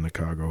put you in the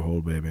cargo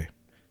hold, baby.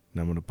 And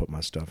I'm going to put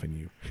my stuff in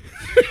you.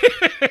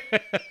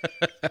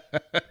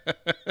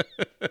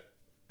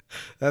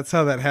 That's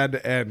how that had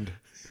to end.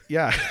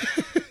 Yeah.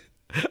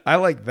 I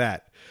like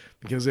that.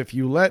 Because if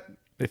you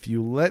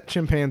let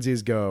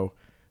chimpanzees go,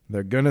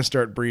 they're going to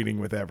start breeding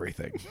with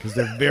everything because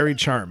they're very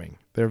charming.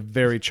 They're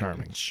very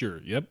charming.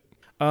 Sure, yep.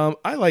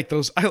 I like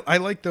those. I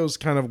like those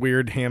kind of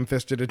weird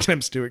ham-fisted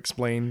attempts to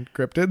explain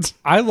cryptids.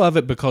 I love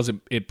it because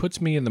it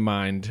puts me in the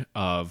mind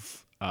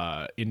of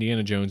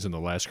Indiana Jones and the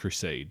Last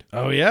Crusade.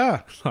 Oh,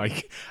 yeah.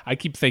 Like, I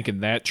keep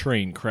thinking that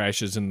train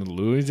crashes in the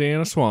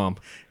Louisiana swamp,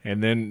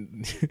 and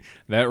then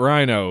that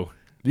rhino,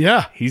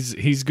 Yeah.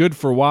 he's good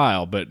for a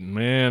while, but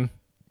man,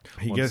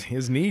 He gets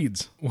his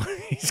needs.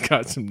 he's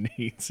got some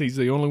needs. He's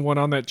the only one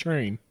on that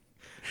train.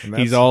 And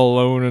He's all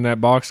alone in that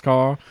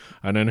boxcar,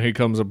 and then he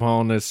comes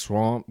upon this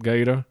swamp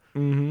gator.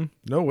 Mm-hmm.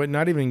 No, wait,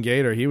 not even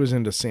gator. He was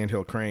into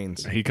sandhill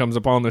cranes. He comes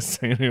upon this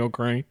sandhill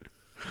crane,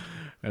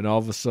 and all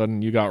of a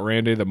sudden, you got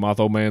Randy, the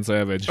moth old man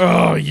savage.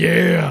 Oh,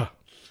 yeah.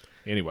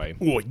 Anyway.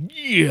 Oh,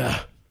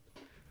 yeah.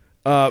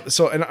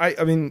 And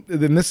I mean,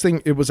 then this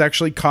thing, it was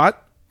actually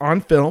caught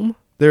on film.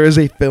 There is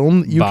a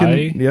film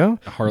by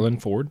Harlan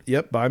Ford.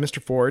 Yep, by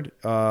Mr. Ford.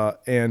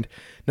 And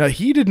now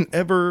he didn't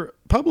ever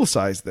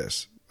publicize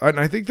this. And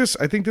I think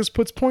this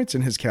puts points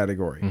in his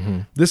category. Mm-hmm.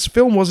 This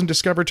film wasn't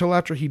discovered till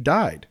after he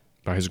died.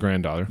 By his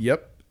granddaughter.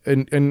 Yep.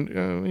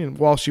 And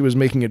while she was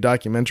making a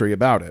documentary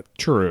about it.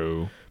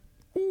 True.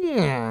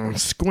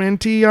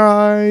 Squinty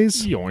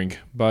eyes. Yoink.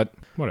 But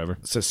whatever.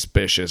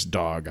 Suspicious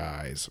dog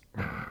eyes.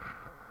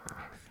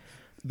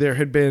 There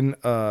have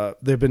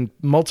been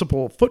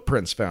multiple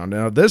footprints found.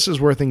 Now, this is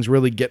where things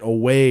really get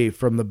away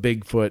from the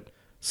Bigfoot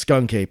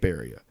skunk ape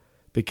area,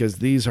 because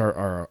these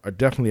are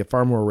definitely a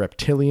far more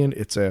reptilian.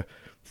 It's a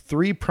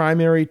 3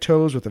 primary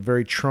toes with a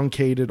very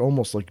truncated,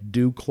 almost like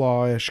dew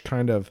claw-ish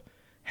kind of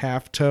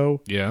half toe.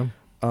 Yeah.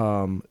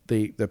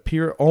 They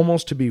appear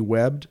almost to be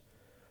webbed,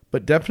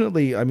 but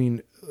definitely, I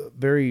mean,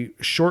 very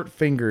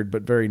short-fingered,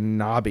 but very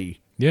knobby.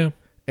 Yeah.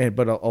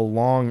 But a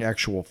long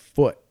actual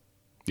foot.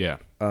 Yeah.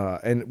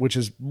 And which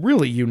is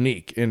really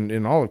unique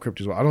in all of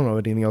cryptids. Well, I don't know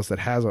anything else that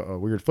has a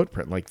weird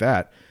footprint like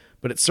that,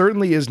 but it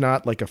certainly is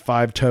not like a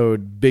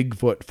 5-toed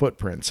Bigfoot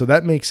footprint. So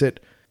that makes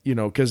it,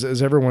 because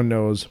as everyone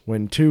knows,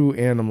 when 2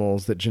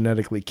 animals that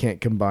genetically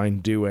can't combine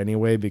do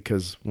anyway,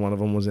 because one of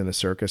them was in a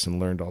circus and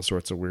learned all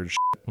sorts of weird shit,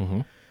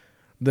 Mm-hmm.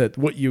 that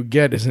what you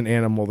get is an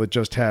animal that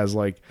just has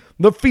like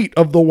the feet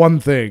of the one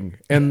thing,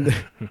 and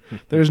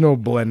there's no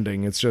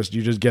blending. It's just,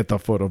 you just get the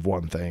foot of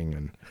one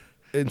thing.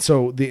 And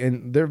so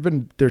there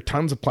are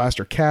tons of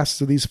plaster casts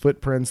of these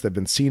footprints. They've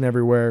been seen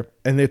everywhere,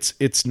 and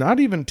it's not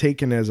even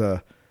taken as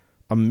a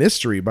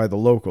mystery by the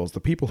locals. The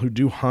people who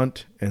do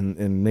hunt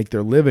and make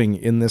their living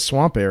in this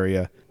swamp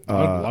area. A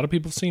lot of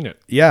people have seen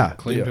it. Yeah,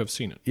 Claim to have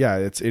seen it. Yeah,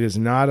 it is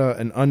not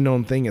an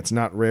unknown thing. It's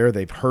not rare.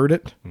 They've heard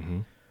it.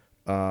 Mm-hmm.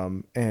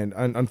 And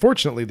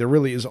unfortunately, there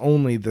really is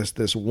only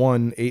this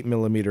 1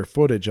 8mm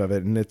footage of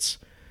it, and it's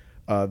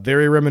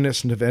very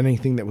reminiscent of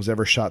anything that was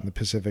ever shot in the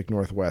Pacific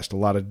Northwest. A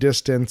lot of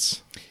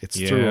distance. It's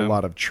through a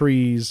lot of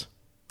trees.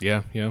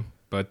 Yeah, yeah.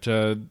 But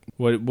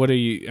what are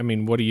you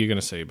going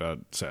to say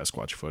about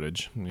Sasquatch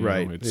footage?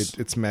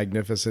 It's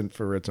magnificent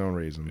for its own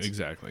reasons.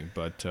 Exactly.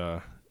 But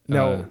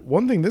now,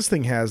 one thing this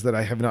thing has that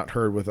I have not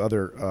heard with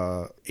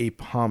other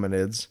ape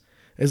hominids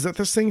is that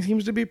this thing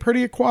seems to be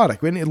pretty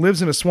aquatic. When it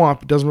lives in a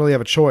swamp, it doesn't really have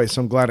a choice.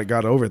 So I'm glad it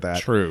got over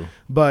that. True.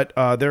 But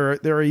there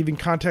are even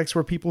contexts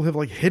where people have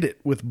like hit it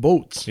with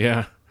boats.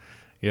 Yeah,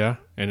 yeah,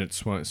 and it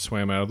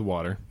swam out of the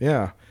water.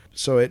 Yeah,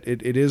 so it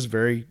is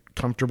very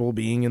comfortable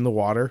being in the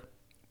water.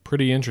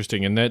 Pretty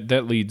interesting, and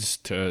that leads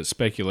to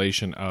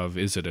speculation of,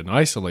 is it an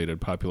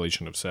isolated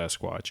population of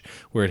Sasquatch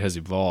where it has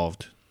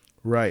evolved?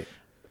 Right.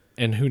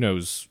 And who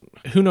knows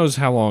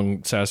how long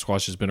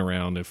Sasquatch has been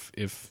around, if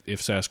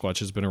Sasquatch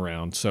has been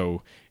around.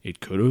 So it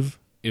could have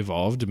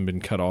evolved and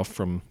been cut off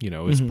from,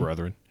 its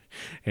brethren.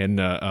 And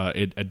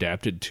it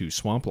adapted to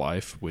swamp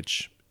life,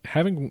 which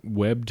having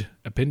webbed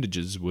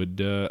appendages would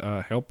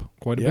help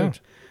quite a bit.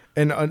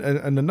 And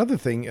another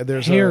thing,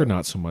 there's hair,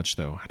 not so much,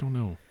 though. I don't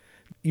know.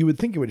 You would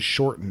think it would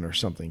shorten or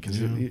something, because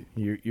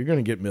you're going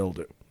to get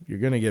mildew. You're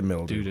going to get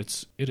mildew. Dude,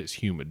 it is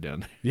humid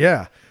down there.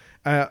 Yeah.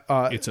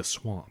 It's a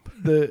swamp.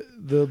 The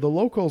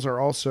locals are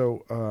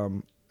also,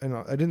 and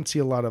I didn't see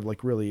a lot of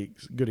like really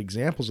good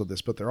examples of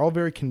this, but they're all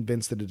very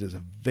convinced that it is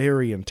a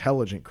very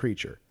intelligent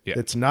creature. Yeah.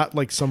 It's not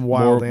like some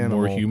wild animal.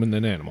 More human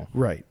than animal.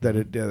 Right. That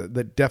it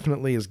that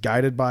definitely is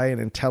guided by an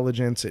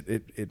intelligence.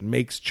 It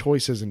makes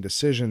choices and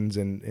decisions,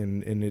 and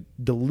it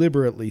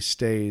deliberately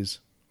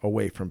stays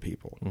away from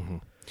people. Mm-hmm.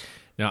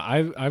 Now,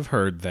 I've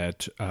heard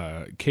that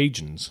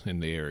Cajuns in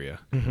the area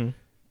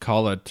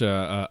call it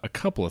a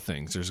couple of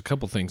things. There's a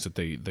couple of things that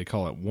they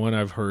call it. One,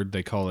 I've heard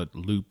they call it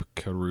loup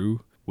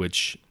carou,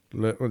 which...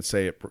 Let's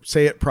say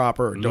it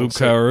proper. Loup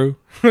carou.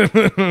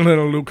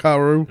 Little loup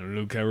carou.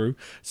 Loup carou.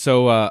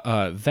 So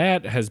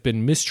that has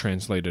been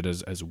mistranslated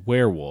as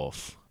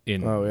werewolf.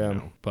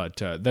 But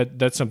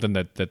that's something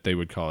that they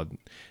would call it.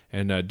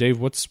 And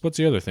Dave, what's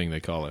the other thing they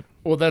call it?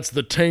 Well, that's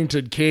the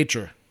tainted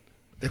cater.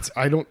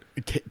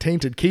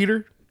 Tainted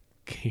keter.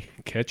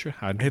 Catcher?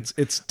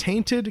 It's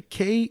tainted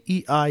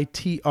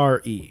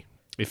Keitre.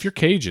 If you're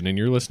Cajun and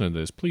you're listening to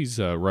this, please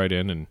write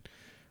in and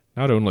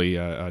not only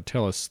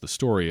tell us the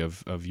story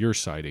of your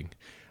sighting,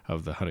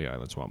 of the Honey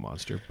Island Swamp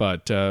Monster.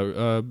 But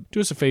do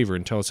us a favor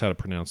and tell us how to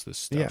pronounce this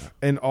stuff. Yeah,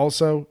 and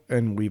also,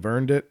 and we've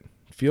earned it,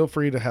 feel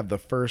free to have the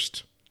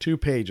first 2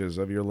 pages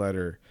of your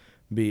letter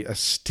be a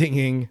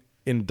stinging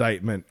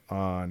indictment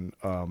on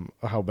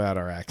how bad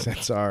our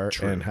accents are.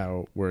 True. And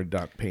how we're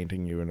not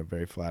painting you in a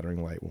very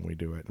flattering light when we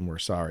do it, and we're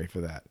sorry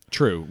for that.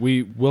 True.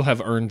 We will have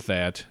earned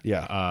that.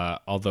 Yeah.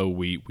 Although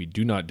we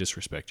do not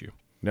disrespect you.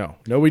 No,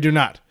 we do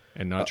not.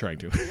 And not trying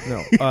to.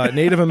 No.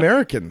 Native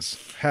Americans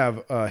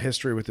have a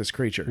history with this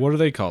creature. What do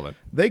they call it?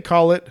 They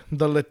call it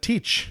the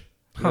Latiche.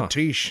 Huh.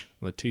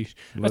 Latiche.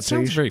 That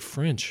sounds very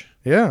French.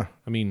 Yeah.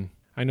 I mean,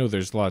 I know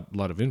there's a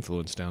lot of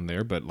influence down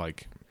there, but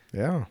like,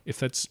 yeah, if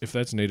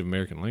that's Native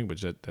American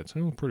language, that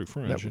sounds pretty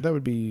French. That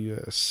would be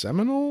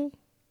Seminole?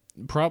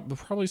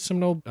 Probably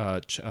Seminole,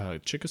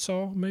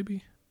 Chickasaw,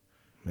 maybe?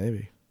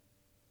 Maybe.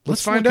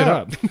 Let's find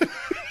out. It up.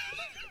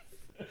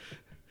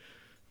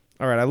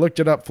 All right, I looked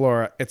it up,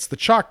 Flora. It's the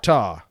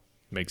Choctaw.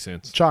 Makes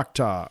sense.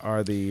 Choctaw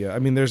are the.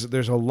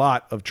 There's a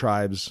lot of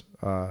tribes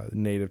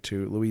native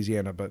to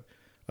Louisiana, but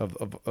of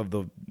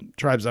the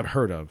tribes I've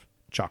heard of,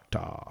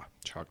 Choctaw.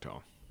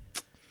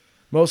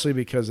 Mostly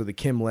because of the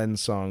Kim Len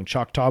song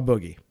 "Choctaw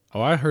Boogie."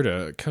 Oh, I heard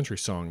a country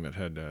song that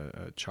had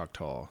a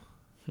Choctaw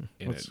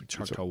in it.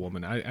 Choctaw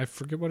woman. I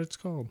forget what it's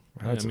called.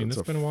 It's been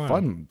a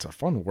while. It's a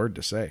fun word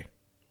to say.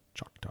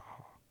 Choctaw.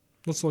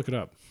 Let's look it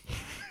up.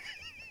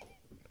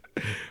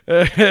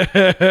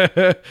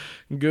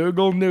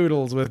 Google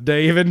Noodles with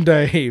Dave and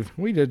Dave.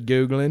 We did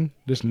Googling,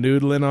 just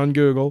noodling on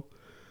Google.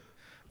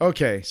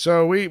 Okay,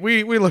 so we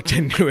looked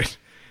into it.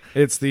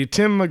 It's the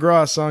Tim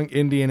McGraw song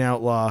 "Indian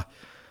Outlaw."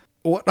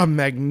 What a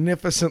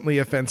magnificently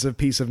offensive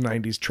piece of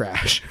 90s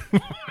trash.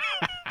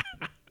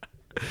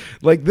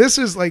 Like, this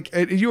is like,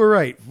 you were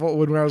right.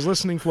 When I was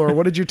listening, Flora,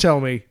 what did you tell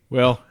me?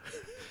 Well,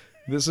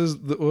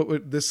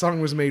 this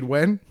song was made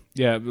when?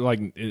 Yeah,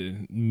 like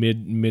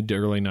mid to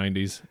early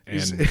 90s.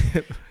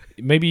 And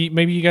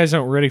maybe you guys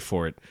aren't ready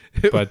for it,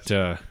 but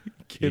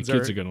kids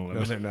are going to love it.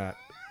 No, they're not.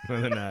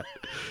 No, they're not.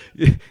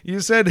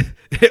 You said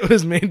it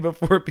was made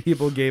before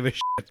people gave a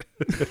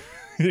shit.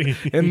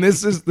 And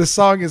the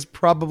song is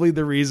probably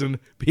the reason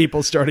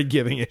people started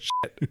giving a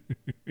shit.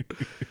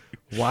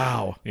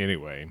 Wow.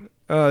 Anyway.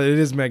 It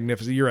is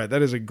magnificent. You're right.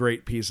 That is a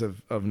great piece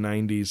of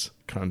 90s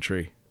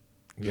country.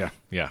 Yeah.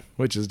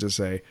 Which is to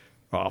say,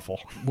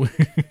 awful.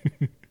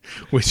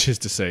 Which is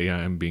to say,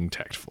 I'm being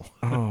tactful.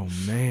 Oh,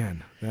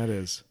 man. That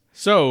is.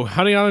 So,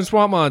 Honey Island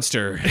Swamp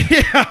Monster.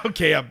 Yeah,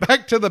 okay.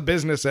 Back to the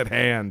business at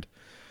hand.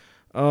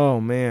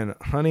 Oh, man.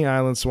 Honey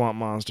Island Swamp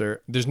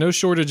Monster. There's no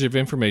shortage of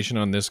information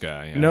on this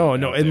guy. No.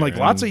 And like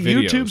lots of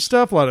videos. YouTube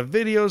stuff, a lot of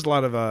videos, a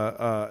lot of,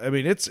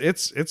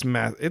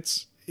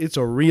 it's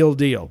a real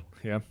deal.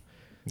 Yeah.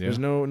 There's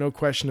no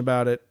question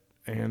about it.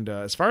 And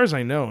as far as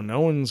I know,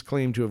 no one's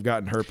claimed to have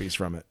gotten herpes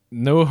from it.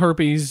 No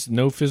herpes,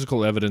 no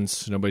physical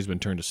evidence. Nobody's been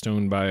turned to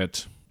stone by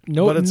it.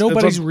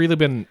 Nobody's really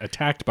been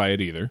attacked by it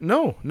either.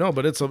 No,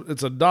 but it's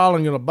a doll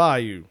I'm going to buy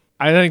you.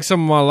 I think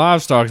some of my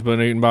livestock's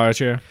been eaten by it,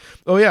 yeah.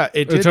 Oh, yeah.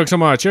 It took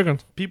some of my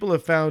chickens. People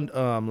have found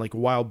like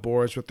wild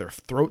boars with their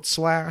throat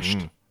slashed.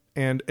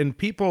 And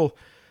people,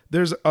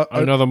 there's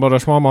another mother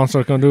swamp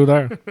monster can do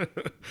that.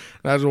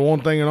 That's the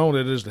one thing I know,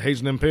 it is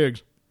hating them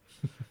pigs.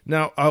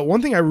 Now,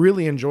 one thing I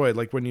really enjoyed,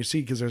 like when you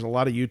see, because there's a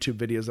lot of YouTube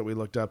videos that we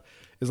looked up,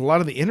 is a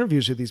lot of the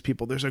interviews with these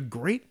people. There's a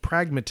great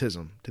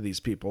pragmatism to these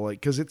people, like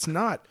because it's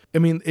not. I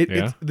mean,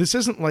 this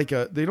isn't like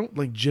they don't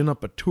like gin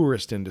up a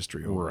tourist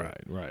industry over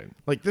it. Right.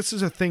 Like this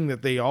is a thing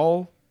that they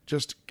all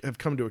just have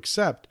come to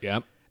accept.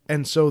 Yep.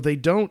 And so they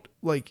don't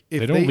like if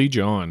they don't lead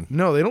you on.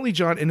 No, they don't lead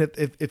you on. And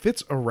if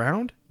it's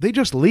around, they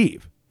just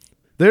leave.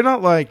 They're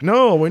not like,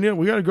 no, we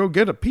got to go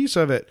get a piece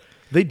of it.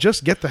 They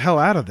just get the hell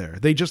out of there.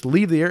 They just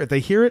leave the area. If they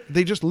hear it,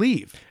 they just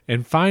leave.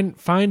 And find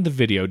the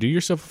video. Do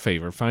yourself a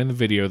favor. Find the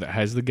video that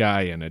has the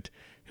guy in it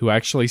who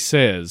actually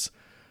says,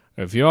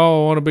 if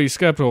y'all want to be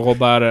skeptical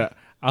about it,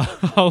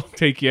 I'll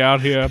take you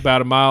out here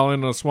about a mile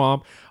into the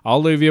swamp. I'll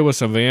leave you with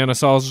some Vienna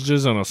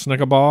sausages and a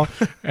Snicker bar,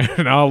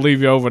 and I'll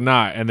leave you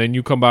overnight. And then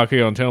you come back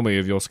here and tell me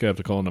if you're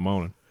skeptical in the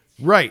morning.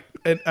 Right.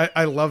 And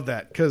I love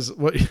that because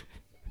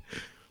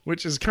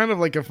which is kind of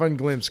like a fun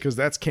glimpse because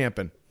that's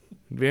camping.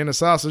 Vienna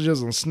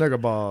sausages and Snicker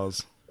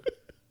bars.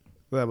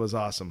 That was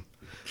awesome.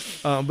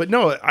 But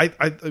no,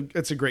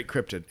 it's a great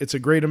cryptid. It's a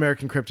great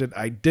American cryptid.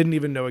 I didn't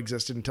even know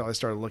existed until I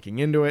started looking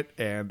into it,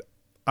 and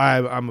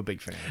I'm a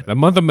big fan of it. The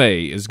month of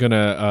May is going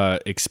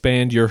to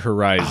expand your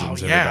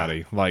horizons,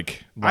 everybody.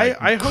 Like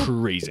I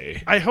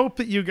crazy. I hope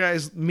that you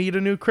guys meet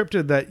a new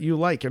cryptid that you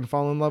like and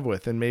fall in love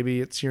with, and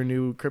maybe it's your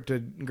new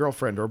cryptid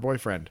girlfriend or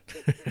boyfriend.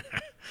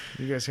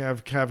 You guys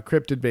have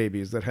cryptid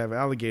babies that have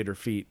alligator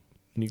feet.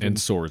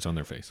 And swords on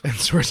their face. And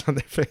swords on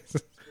their face.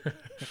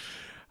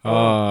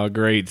 Oh,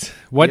 great.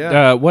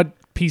 What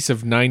piece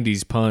of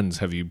 90s puns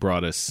have you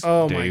brought us,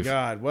 Oh, Dave? my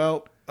God.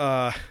 Well,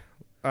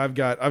 I've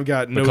got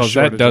no because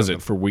that does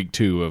it for week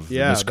 2 of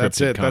Miss Cryptid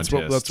that's it. contest.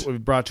 That's what we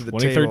brought to the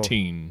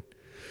 2013.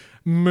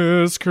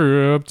 Miss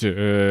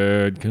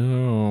Cryptid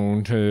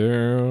contest.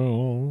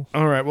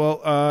 All right.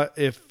 Well,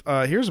 if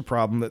here's a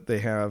problem that they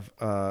have.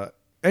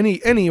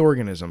 any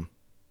organism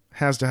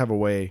has to have a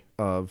way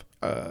of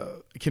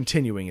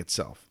continuing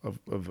itself,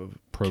 of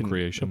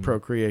Procreation.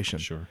 procreation.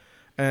 Sure.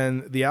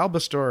 And the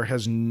albastor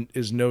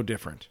is no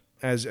different.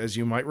 As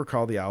you might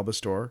recall, the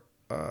albastor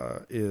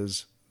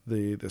is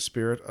the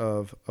spirit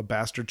of a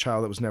bastard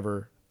child that was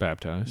never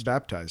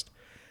baptized.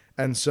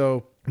 And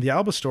so the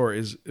albastor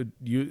is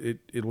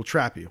it will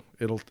trap you.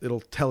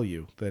 It'll tell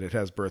you that it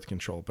has birth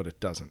control, but it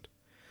doesn't.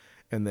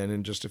 And then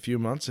in just a few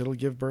months, it'll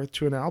give birth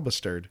to an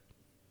albastard.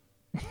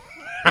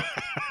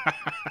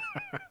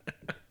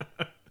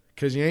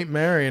 Because you ain't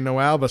marrying no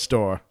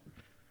albastor.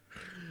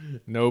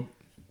 Nope.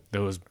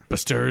 Those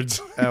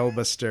bastards.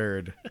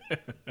 Albastard.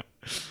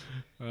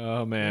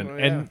 Oh, man. Oh,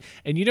 yeah.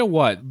 And you know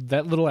what?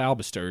 That little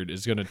albastard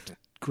is going to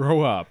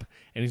grow up,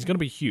 and he's going to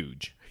be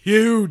huge.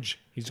 Huge.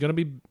 He's going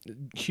to be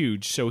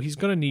huge, so he's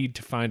going to need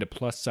to find a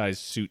plus-size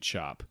suit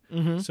shop.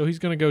 Mm-hmm. So he's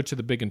going to go to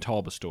the Big and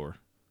Tall store.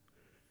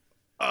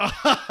 I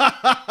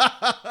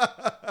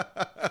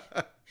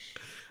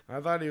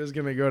thought he was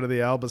going to go to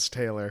the Albus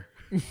Taylor.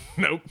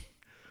 Nope.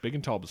 Big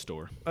and Tall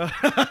store.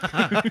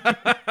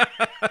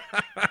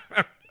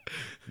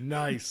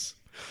 Nice.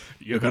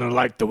 You're going to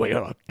like the way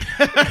I look.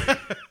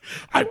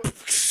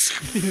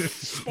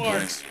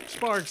 Sparks.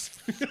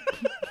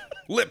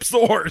 Lip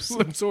sores.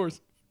 Lip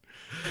sores.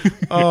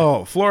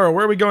 Oh, Flora,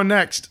 where are we going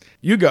next?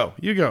 You go.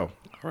 All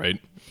right.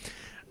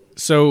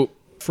 So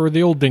for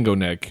the old dingo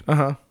neck,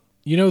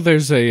 you know,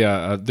 there's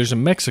a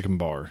Mexican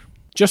bar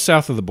just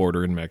south of the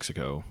border in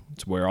Mexico.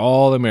 It's where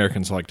all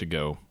Americans like to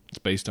go. It's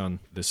based on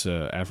this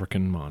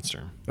African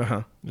monster.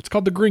 It's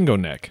called the Gringo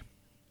Neck.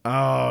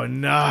 Oh,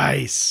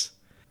 nice.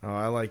 Oh,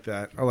 I like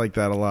that. I like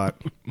that a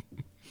lot.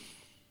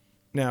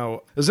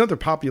 Now, there's another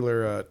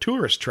popular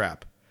tourist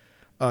trap.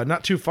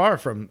 Not too far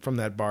from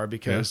that bar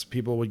because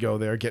people would go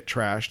there, get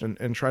trashed,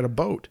 and try to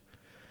boat.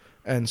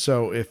 And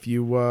so if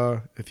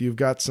you've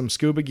got some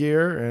scuba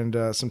gear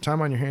and some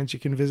time on your hands, you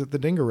can visit the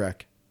Dingo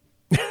Wreck.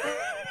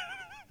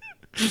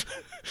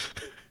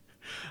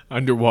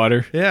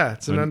 Underwater. Yeah,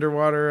 it's an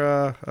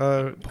underwater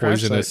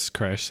poisonous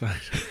crash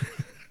site.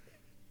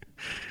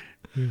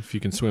 If you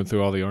can swim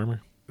through all the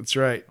armor. That's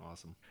right.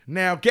 Awesome.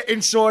 Now get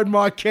inside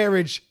my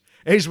carriage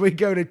as we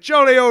go to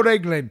jolly old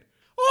England.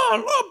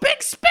 Oh, look,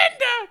 big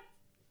spender!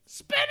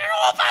 Spending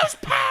all those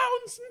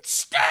pounds and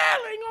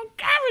sterling on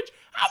carriage.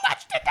 How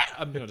much did that...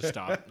 I'm going to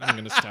stop. I'm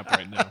going to stop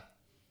right now.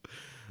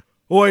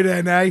 Oi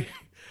then, eh?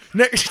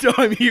 Next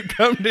time you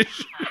come to...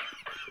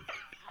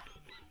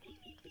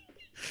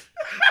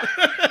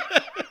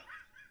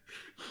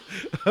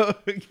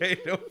 Okay,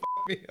 don't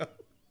f*** me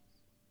up.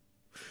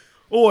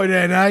 Oi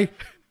then, eh?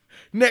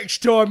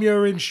 Next time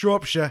you're in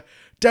Shropshire,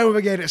 don't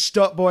forget to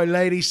stop by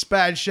Lady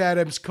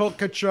Spadshadam's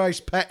Cockatrice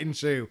Petting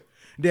Zoo.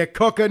 They're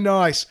cocker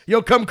nice.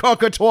 You'll come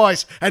cocker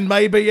twice, and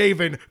maybe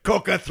even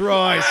cocker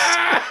thrice.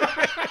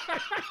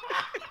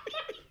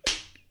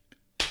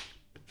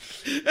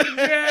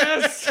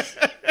 Yes!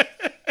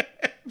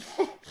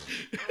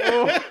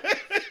 Oh.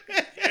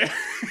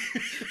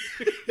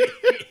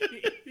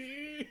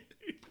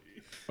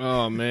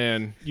 Oh,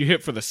 man. You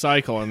hit for the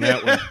cycle on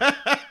that one.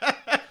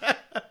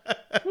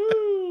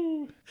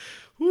 Woo!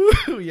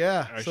 Woo,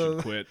 yeah. I should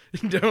quit.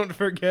 Don't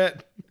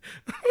forget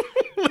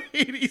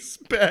Lady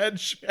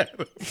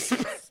Spadshadow.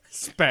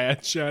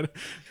 Spadshadow.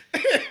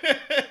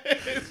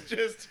 It's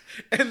just,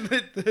 and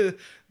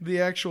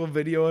the actual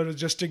video of it is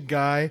just a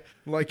guy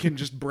like in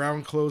just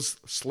brown clothes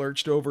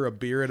slurched over a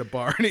beer at a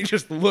bar, and he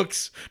just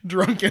looks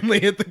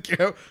drunkenly at the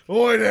cow.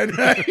 Oi then,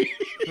 hey.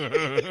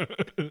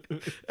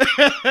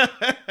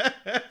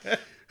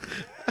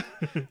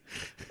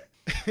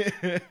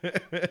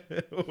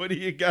 What do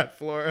you got,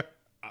 Flora?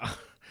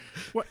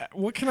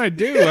 What can I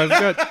do? I've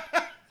got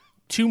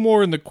two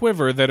more in the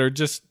quiver that are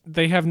just,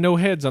 they have no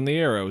heads on the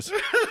arrows.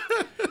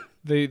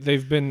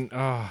 They've been,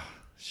 all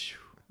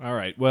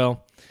right.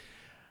 Well,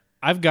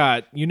 I've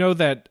got, you know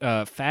that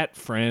fat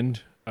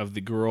friend of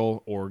the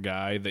girl or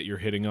guy that you're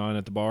hitting on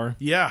at the bar?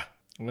 Yeah.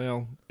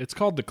 Well, it's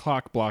called the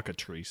clock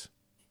blockatrice.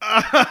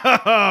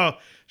 Oh,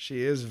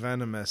 she is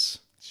venomous.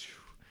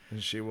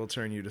 And she will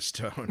turn you to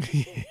stone.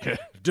 Yeah.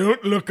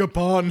 Don't look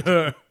upon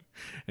her.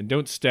 And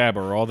don't stab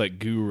her, all that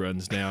goo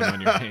runs down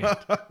on your hand.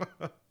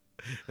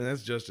 And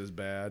that's just as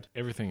bad.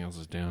 Everything else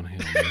is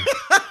downhill, man.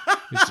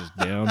 It's just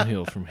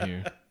downhill from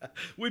here.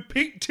 We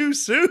peaked too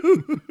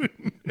soon.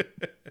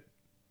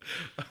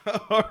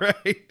 All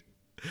right.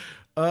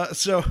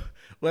 So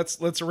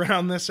let's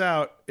round this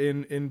out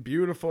in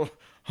beautiful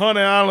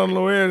Honey Island,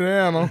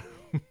 Louisiana.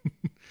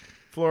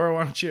 Flora,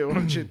 why don't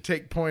you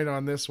take point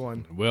on this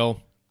one?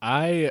 Well,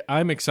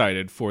 I'm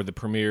excited for the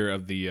premiere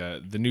of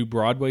the new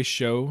Broadway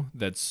show.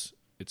 It's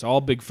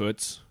all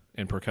Bigfoots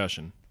and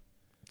percussion.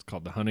 It's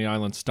called the Honey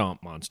Island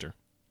Stomp Monster.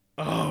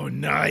 Oh,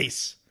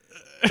 nice.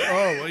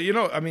 Oh,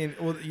 well,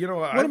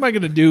 what am I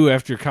going to do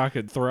after Cock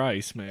It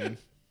Thrice, man?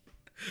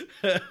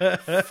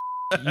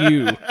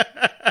 You.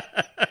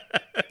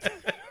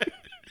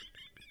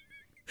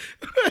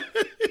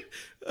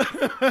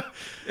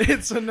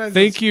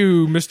 Thank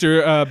you,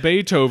 Mr.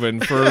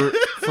 Beethoven,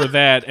 for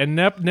that. And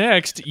up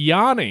next,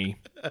 Yanni.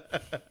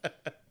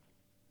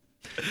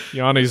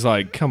 Yanni's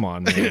like, come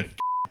on, man.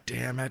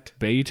 Damn it.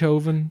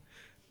 Beethoven?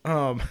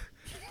 I'm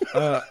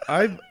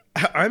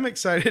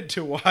excited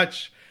to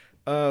watch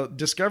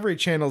Discovery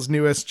Channel's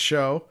newest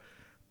show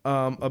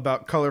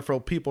about colorful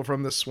people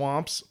from the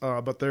swamps,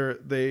 but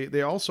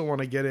they also want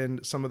to get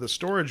in some of the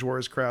Storage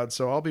Wars crowd,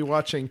 so I'll be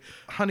watching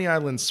Honey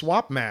Island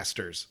Swap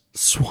Masters.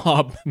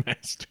 Swap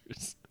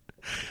Masters.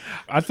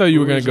 I thought you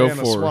were going to go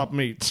for swap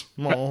meets.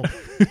 Oh.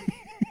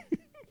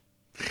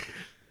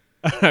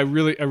 I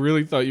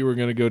really thought you were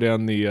going to go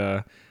down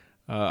the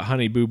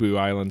Honey Boo Boo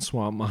Island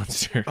Swamp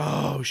Monster.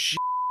 Oh shit!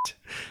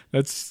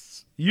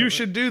 You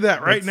should do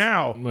that right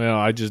now. Well,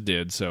 I just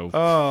did. So.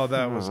 Oh,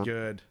 that was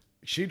good.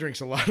 She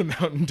drinks a lot of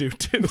Mountain Dew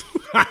too.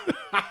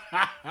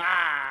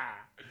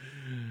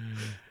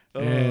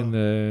 And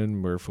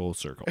then we're full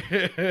circle.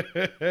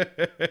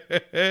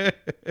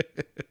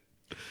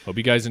 Hope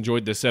you guys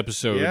enjoyed this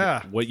episode.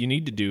 Yeah. What you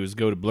need to do is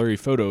go to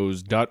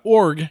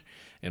blurryphotos.org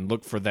and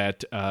look for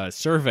that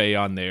survey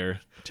on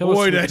there. Tell us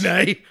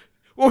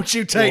won't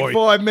you take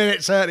 5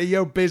 minutes out of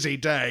your busy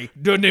day?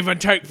 Doesn't even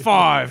take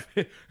 5.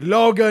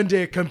 Log onto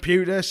your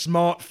computer,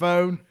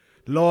 smartphone,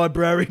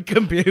 library,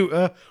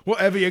 computer,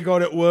 whatever you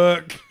got at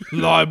work.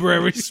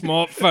 Library,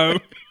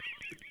 smartphone,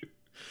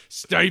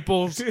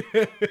 Staples.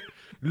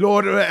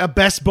 Lord at a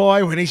Best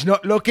Buy when he's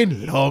not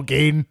looking, log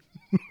in.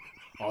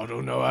 I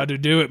don't know how to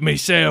do it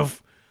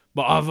myself,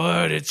 but I've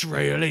heard it's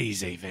real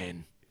easy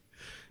then.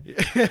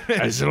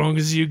 As long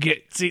as you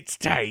get its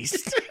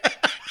taste.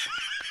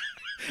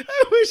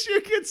 I wish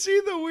you could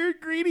see the weird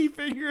greedy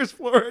fingers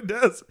Flora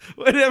does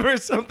whenever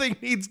something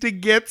needs to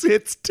get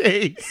its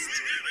taste.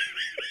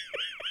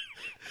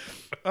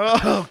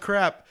 Oh,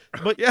 crap.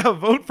 But yeah,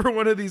 vote for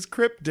one of these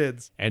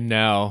cryptids. And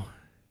now,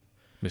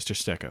 Mr.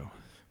 Stecco.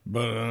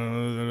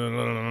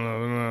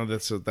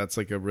 That's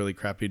like a really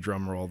crappy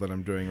drum roll that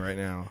I'm doing right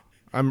now.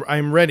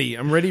 I'm ready.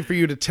 I'm ready for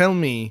you to tell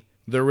me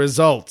the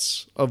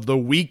results of the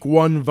week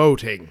 1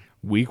 voting.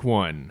 Week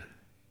 1.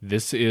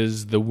 This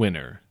is the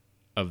winner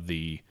of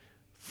the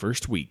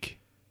first week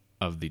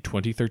of the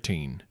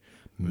 2013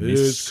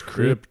 Miss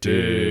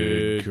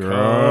Cryptid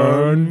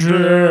Contest.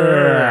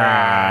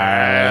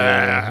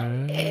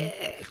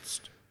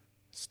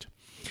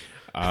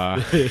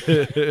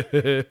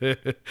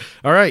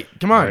 All right,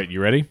 come on. All right,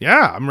 you ready?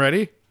 Yeah, I'm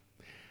ready.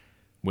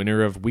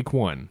 Winner of week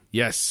 1.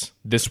 Yes.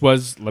 This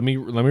was, let me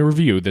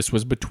review. This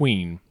was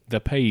between the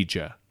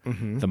Paja,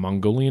 the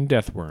Mongolian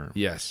Deathworm,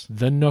 Yes.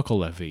 the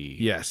Knuckleavy,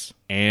 Yes.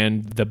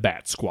 and the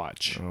Bat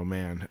Squatch. Oh,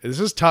 man. This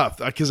is tough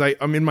because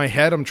I'm in my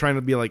head. I'm trying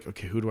to be like,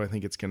 okay, who do I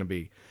think it's going to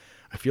be?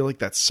 I feel like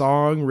that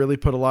song really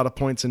put a lot of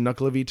points in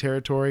Knuckleavy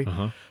territory.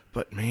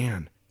 But,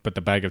 man. But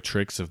the Bag of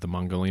Tricks of the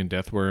Mongolian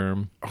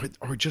Deathworm.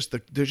 Or just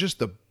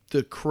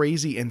the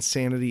crazy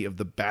insanity of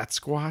the Bat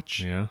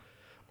Squatch. Yeah.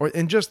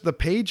 And just the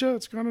Paja,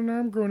 it's got an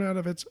arm growing out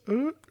of its...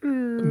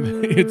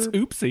 It's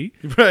oopsie.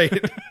 Right.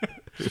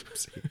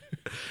 Oopsie.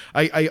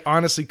 I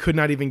honestly could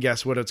not even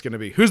guess what it's going to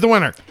be. Who's the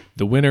winner?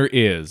 The winner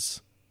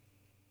is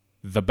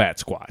the Bat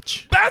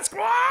Squatch. Bat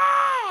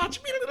Squatch!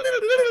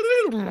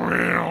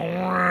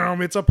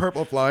 It's a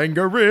purple flying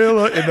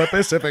gorilla in the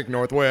Pacific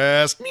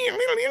Northwest.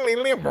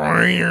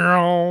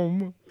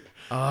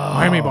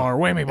 Whammy bar.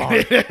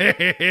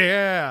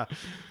 Yeah.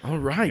 All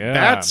right. Yeah.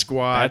 Bat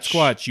Squatch. Bat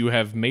Squatch, you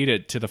have made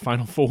it to the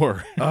final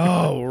 4.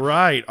 Oh,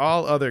 right.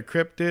 All other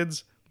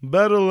cryptids,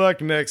 better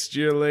luck next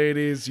year,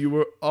 ladies. You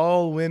were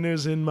all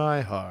winners in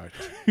my heart.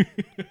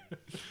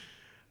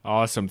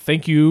 Awesome.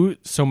 Thank you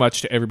so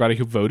much to everybody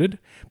who voted.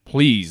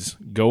 Please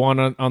go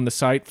on the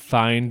site,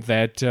 find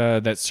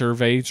that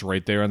survey. It's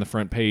right there on the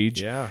front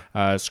page.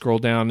 Yeah. Scroll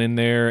down in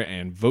there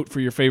and vote for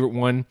your favorite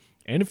one.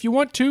 And if you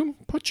want to,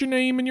 put your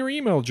name and your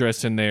email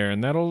address in there,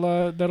 and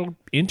that'll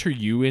enter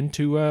you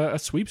into a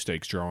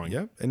sweepstakes drawing.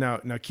 Yep. And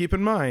now keep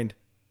in mind,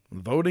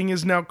 voting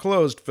is now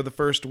closed for the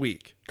first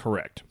week.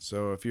 Correct.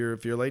 So if you're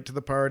late to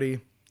the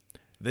party,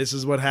 this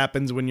is what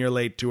happens when you're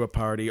late to a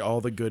party.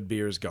 All the good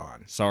beer's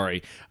gone.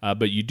 Sorry,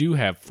 but you do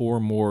have 4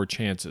 more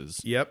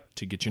chances. Yep.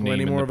 To get your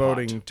Plenty name in more the pot.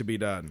 voting to be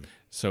done.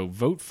 So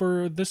vote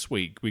for this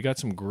week. We got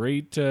some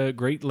great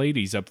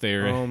ladies up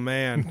there. Oh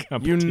man,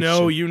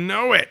 Competition. you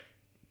know it.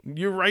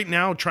 You're right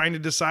now trying to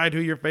decide who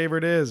your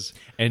favorite is.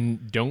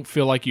 And don't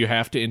feel like you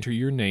have to enter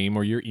your name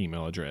or your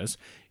email address.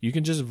 You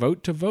can just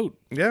vote to vote.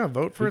 Yeah,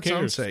 vote for its own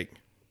cares? sake.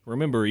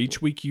 Remember, each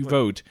week you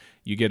vote,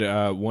 you get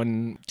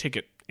 1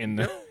 ticket in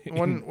the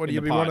What do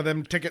you be pot. one of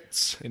them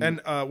tickets? And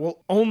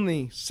we'll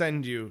only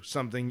send you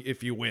something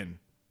if you win.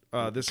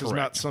 This is not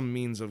Correct. some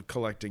means of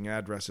collecting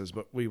addresses,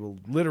 but we will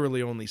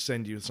literally only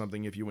send you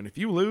something if you win. If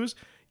you lose,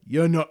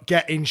 you're not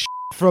getting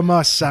from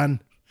us,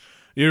 son.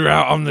 You're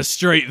out on the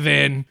street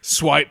then,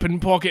 swiping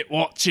pocket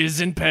watches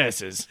and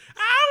purses.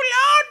 Oh,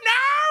 Lord,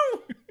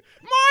 no!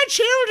 My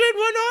children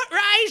were not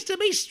raised to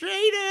be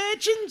street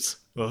urchins.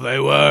 Well, they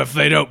were if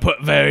they don't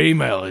put their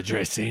email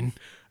address in.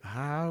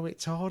 Oh,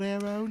 it's all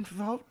their own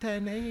fault,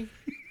 Danny.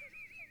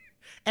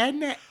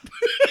 And that.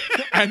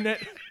 And that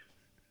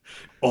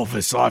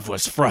office life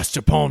was thrust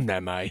upon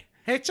them, eh?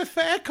 It's a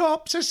fair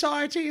cop.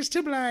 Society is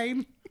to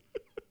blame.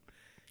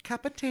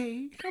 Cup of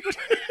tea.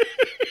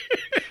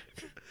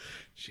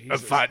 I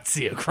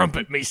fancy a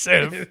crumpet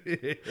myself.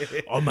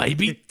 Or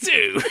maybe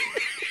two.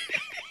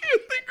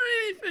 The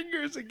greedy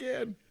fingers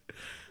again.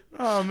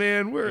 Oh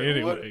man,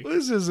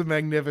 this is a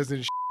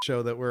magnificent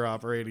show that we're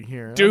operating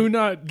here. Do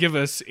not give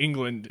us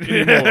England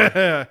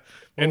anymore.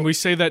 And we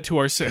say that to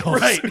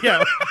ourselves. Right,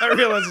 yeah. I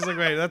realize it's like,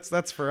 wait,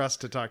 that's for us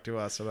to talk to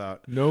us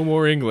about. No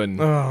more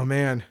England. Oh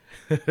man.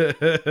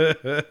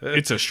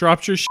 It's a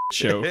Shropshire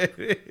show.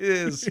 It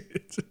is.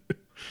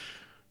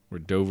 We're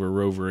Dover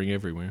rovering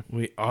everywhere.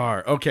 We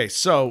are. Okay,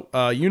 so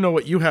you know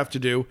what you have to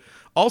do.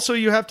 Also,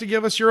 you have to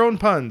give us your own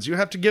puns. You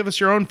have to give us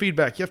your own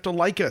feedback. You have to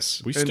like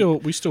us. We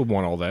still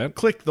want all that.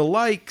 Click the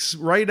likes.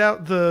 Write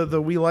out the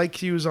we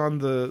like yous on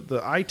the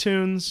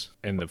iTunes.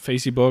 And the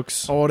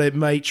Facebooks. All that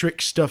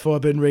Matrix stuff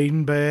I've been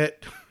reading,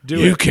 but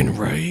You can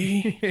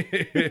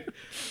read.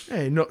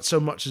 Hey, not so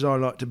much as I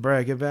like to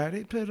brag about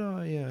it, but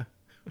I...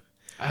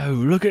 Oh,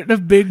 look at the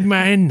big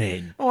man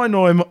then. I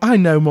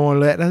know my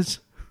letters.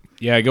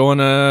 Yeah, go on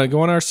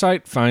our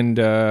site, find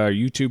our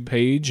YouTube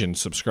page, and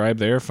subscribe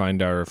there.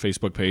 Find our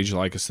Facebook page,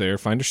 like us there.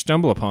 Find our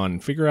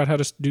StumbleUpon, figure out how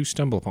to do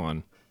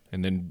StumbleUpon,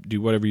 and then do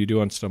whatever you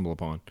do on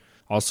StumbleUpon.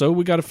 Also,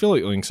 we got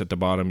affiliate links at the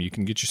bottom. You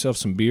can get yourself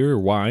some beer or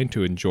wine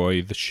to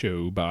enjoy the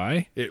show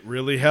by. It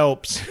really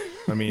helps.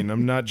 I mean,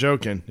 I'm not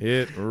joking.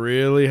 It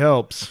really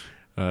helps.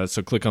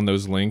 So click on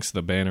those links,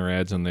 the banner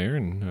ads on there,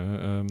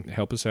 and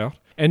help us out.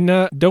 And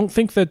don't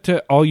think that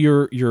all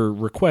your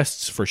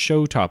requests for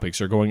show topics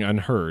are going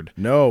unheard.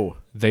 No.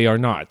 They are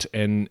not,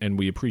 and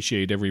we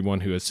appreciate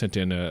everyone who has sent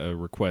in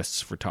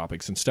requests for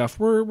topics and stuff.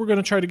 We're going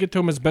to try to get to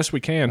them as best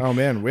we can. Oh,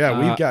 man. Yeah,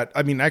 we've got...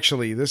 I mean,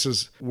 actually, this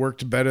has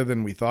worked better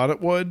than we thought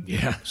it would.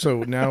 Yeah. So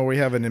now we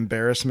have an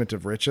embarrassment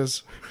of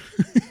riches.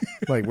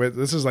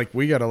 This is like,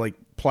 we got to,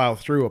 plow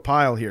through a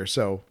pile here.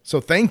 So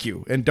thank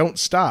you, and don't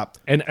stop.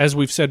 And as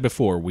we've said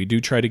before, we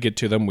do try to get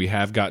to them. We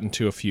have gotten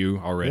to a few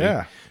already.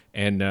 Yeah.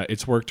 And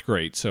it's worked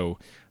great, so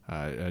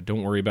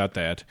don't worry about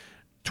that.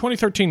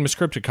 2013 Miss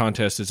Cryptid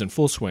contest is in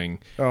full swing.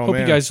 Oh, Hope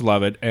man. you guys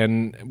love it,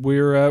 and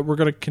we're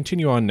going to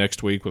continue on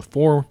next week with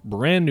 4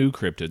 brand new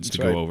cryptids to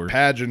go over.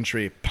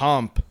 Pageantry,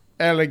 pomp,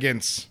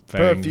 elegance,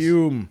 Fangs.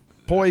 perfume,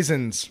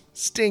 poisons,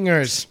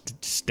 stingers,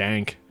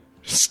 Stank.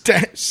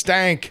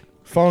 stank,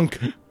 funk.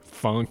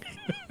 Funk.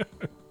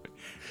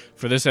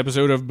 For this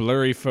episode of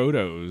Blurry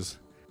Photos,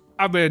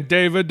 I've been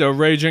David the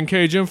Raging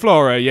Cajun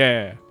Flora,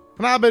 yeah.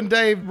 And I've been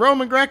Dave,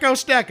 Roman Greco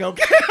Stecco.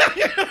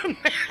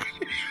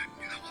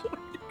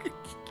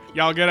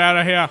 Y'all get out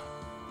of here.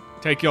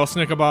 Take your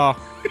Snicker bar.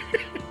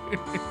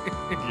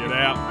 Get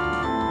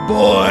out.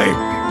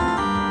 Boy.